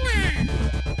tell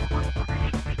me?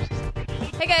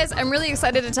 Hey guys, I'm really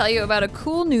excited to tell you about a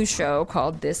cool new show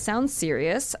called This Sounds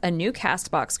Serious, a new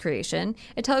Castbox creation.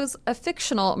 It tells a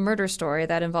fictional murder story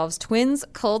that involves twins,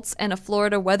 cults, and a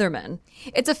Florida weatherman.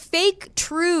 It's a fake,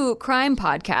 true crime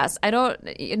podcast. I don't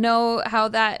know how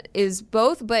that is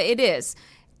both, but it is.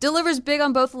 Delivers big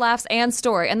on both laughs and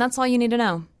story, and that's all you need to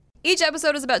know. Each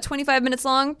episode is about 25 minutes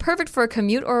long, perfect for a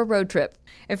commute or a road trip.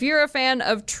 If you're a fan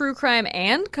of true crime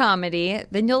and comedy,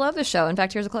 then you'll love the show. In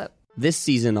fact, here's a clip. This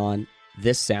season on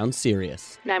This Sounds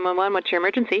Serious. 911, what's your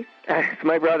emergency? It's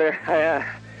my brother.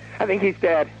 I think he's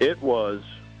dead. It was,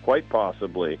 quite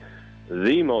possibly,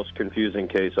 the most confusing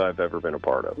case I've ever been a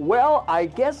part of. Well, I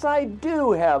guess I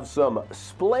do have some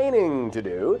splaining to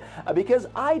do, because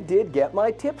I did get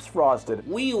my tips frosted.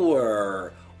 We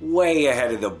were way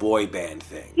ahead of the boy band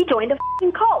thing. He joined a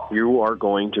f***ing cult. You are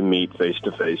going to meet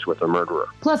face-to-face with a murderer.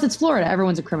 Plus, it's Florida.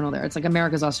 Everyone's a criminal there. It's like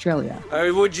America's Australia.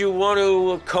 Would you want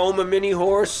to comb a mini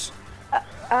horse?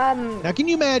 Now, can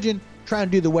you imagine trying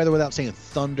to do the weather without saying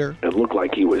thunder? It looked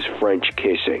like he was French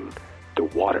kissing the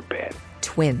waterbed.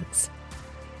 Twins.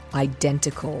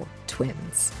 Identical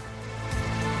twins.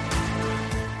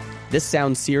 This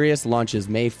Sounds Serious launches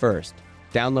May 1st.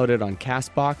 Download it on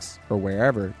CastBox or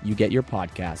wherever you get your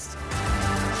podcasts.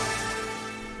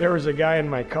 There was a guy in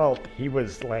my cult. He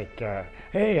was like,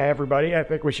 hey, everybody, I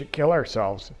think we should kill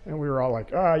ourselves. And we were all like,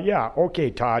 yeah,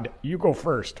 okay, Todd, you go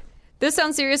first. This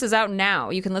Sounds Serious is out now.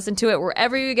 You can listen to it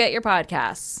wherever you get your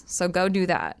podcasts. So go do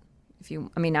that.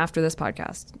 After this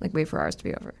podcast, wait for ours to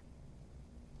be over.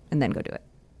 And then go do it.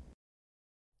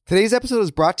 Today's episode is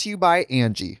brought to you by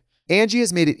Angie. Angie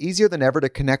has made it easier than ever to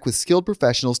connect with skilled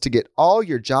professionals to get all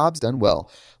your jobs done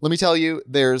well. Let me tell you,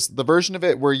 there's the version of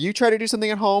it where you try to do something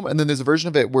at home, and then there's a version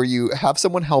of it where you have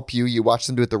someone help you, you watch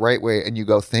them do it the right way, and you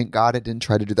go, thank God I didn't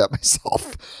try to do that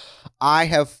myself. I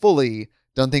have fully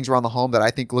done things around the home that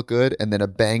I think look good, and then a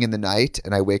bang in the night,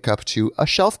 and I wake up to a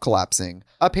shelf collapsing,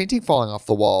 a painting falling off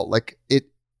the wall.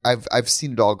 I've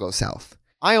seen it all go south.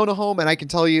 I own a home, and I can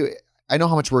tell you, I know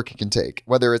how much work it can take.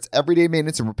 Whether it's everyday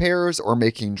maintenance and repairs or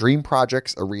making dream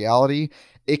projects a reality,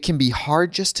 it can be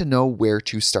hard just to know where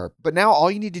to start. But now all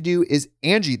you need to do is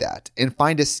Angie that and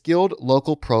find a skilled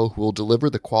local pro who will deliver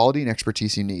the quality and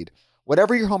expertise you need.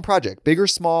 Whatever your home project, big or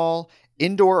small,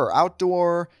 indoor or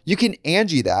outdoor, you can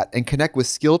Angie that and connect with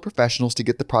skilled professionals to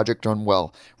get the project done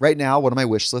well. Right now, one of my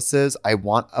wish lists is I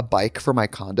want a bike for my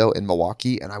condo in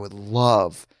Milwaukee, and I would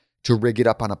love to rig it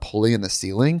up on a pulley in the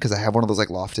ceiling because I have one of those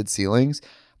lofted ceilings,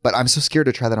 but I'm so scared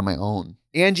to try that on my own.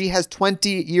 Angie has 20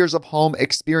 years of home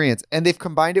experience, and they've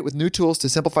combined it with new tools to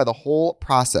simplify the whole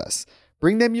process.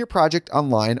 Bring them your project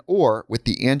online or with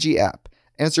the Angie app.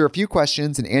 Answer a few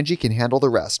questions and Angie can handle the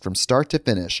rest from start to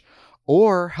finish,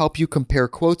 or help you compare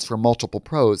quotes from multiple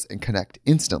pros and connect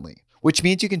instantly, which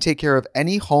means you can take care of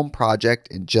any home project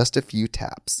in just a few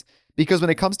taps. Because when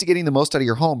it comes to getting the most out of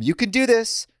your home, you can do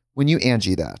this when you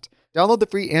Angie that. Download the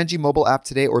free Angie mobile app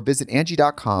today or visit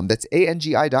Angie.com. That's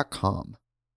ANGI.com.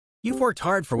 You've worked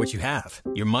hard for what you have.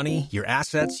 Your money, your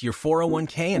assets, your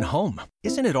 401k, and home.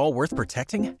 Isn't it all worth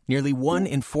protecting? Nearly 1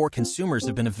 in 4 consumers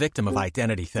have been a victim of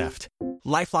identity theft.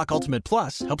 LifeLock Ultimate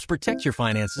Plus helps protect your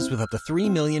finances with up to $3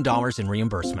 million in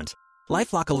reimbursement.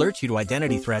 LifeLock alerts you to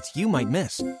identity threats you might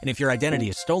miss. And if your identity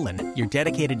is stolen, your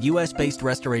dedicated U.S.-based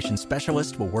restoration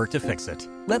specialist will work to fix it.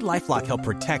 Let LifeLock help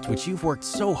protect what you've worked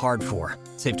so hard for.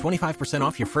 Save 25%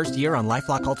 off your first year on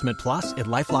LifeLock Ultimate Plus at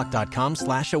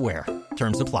LifeLock.com/aware.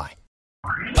 Terms apply.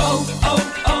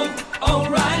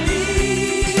 O'Reilly!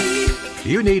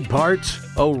 You need parts?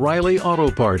 O'Reilly Auto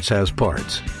Parts has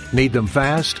parts. Need them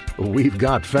fast? We've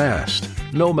got fast.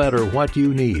 No matter what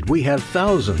you need, we have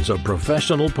thousands of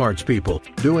professional parts people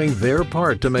doing their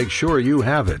part to make sure you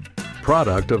have it.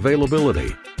 Product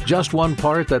availability. Just one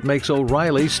part that makes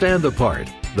O'Reilly stand apart.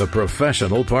 The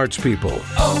professional parts people.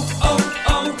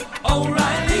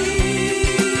 O'Reilly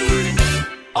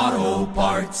Auto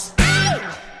Parts.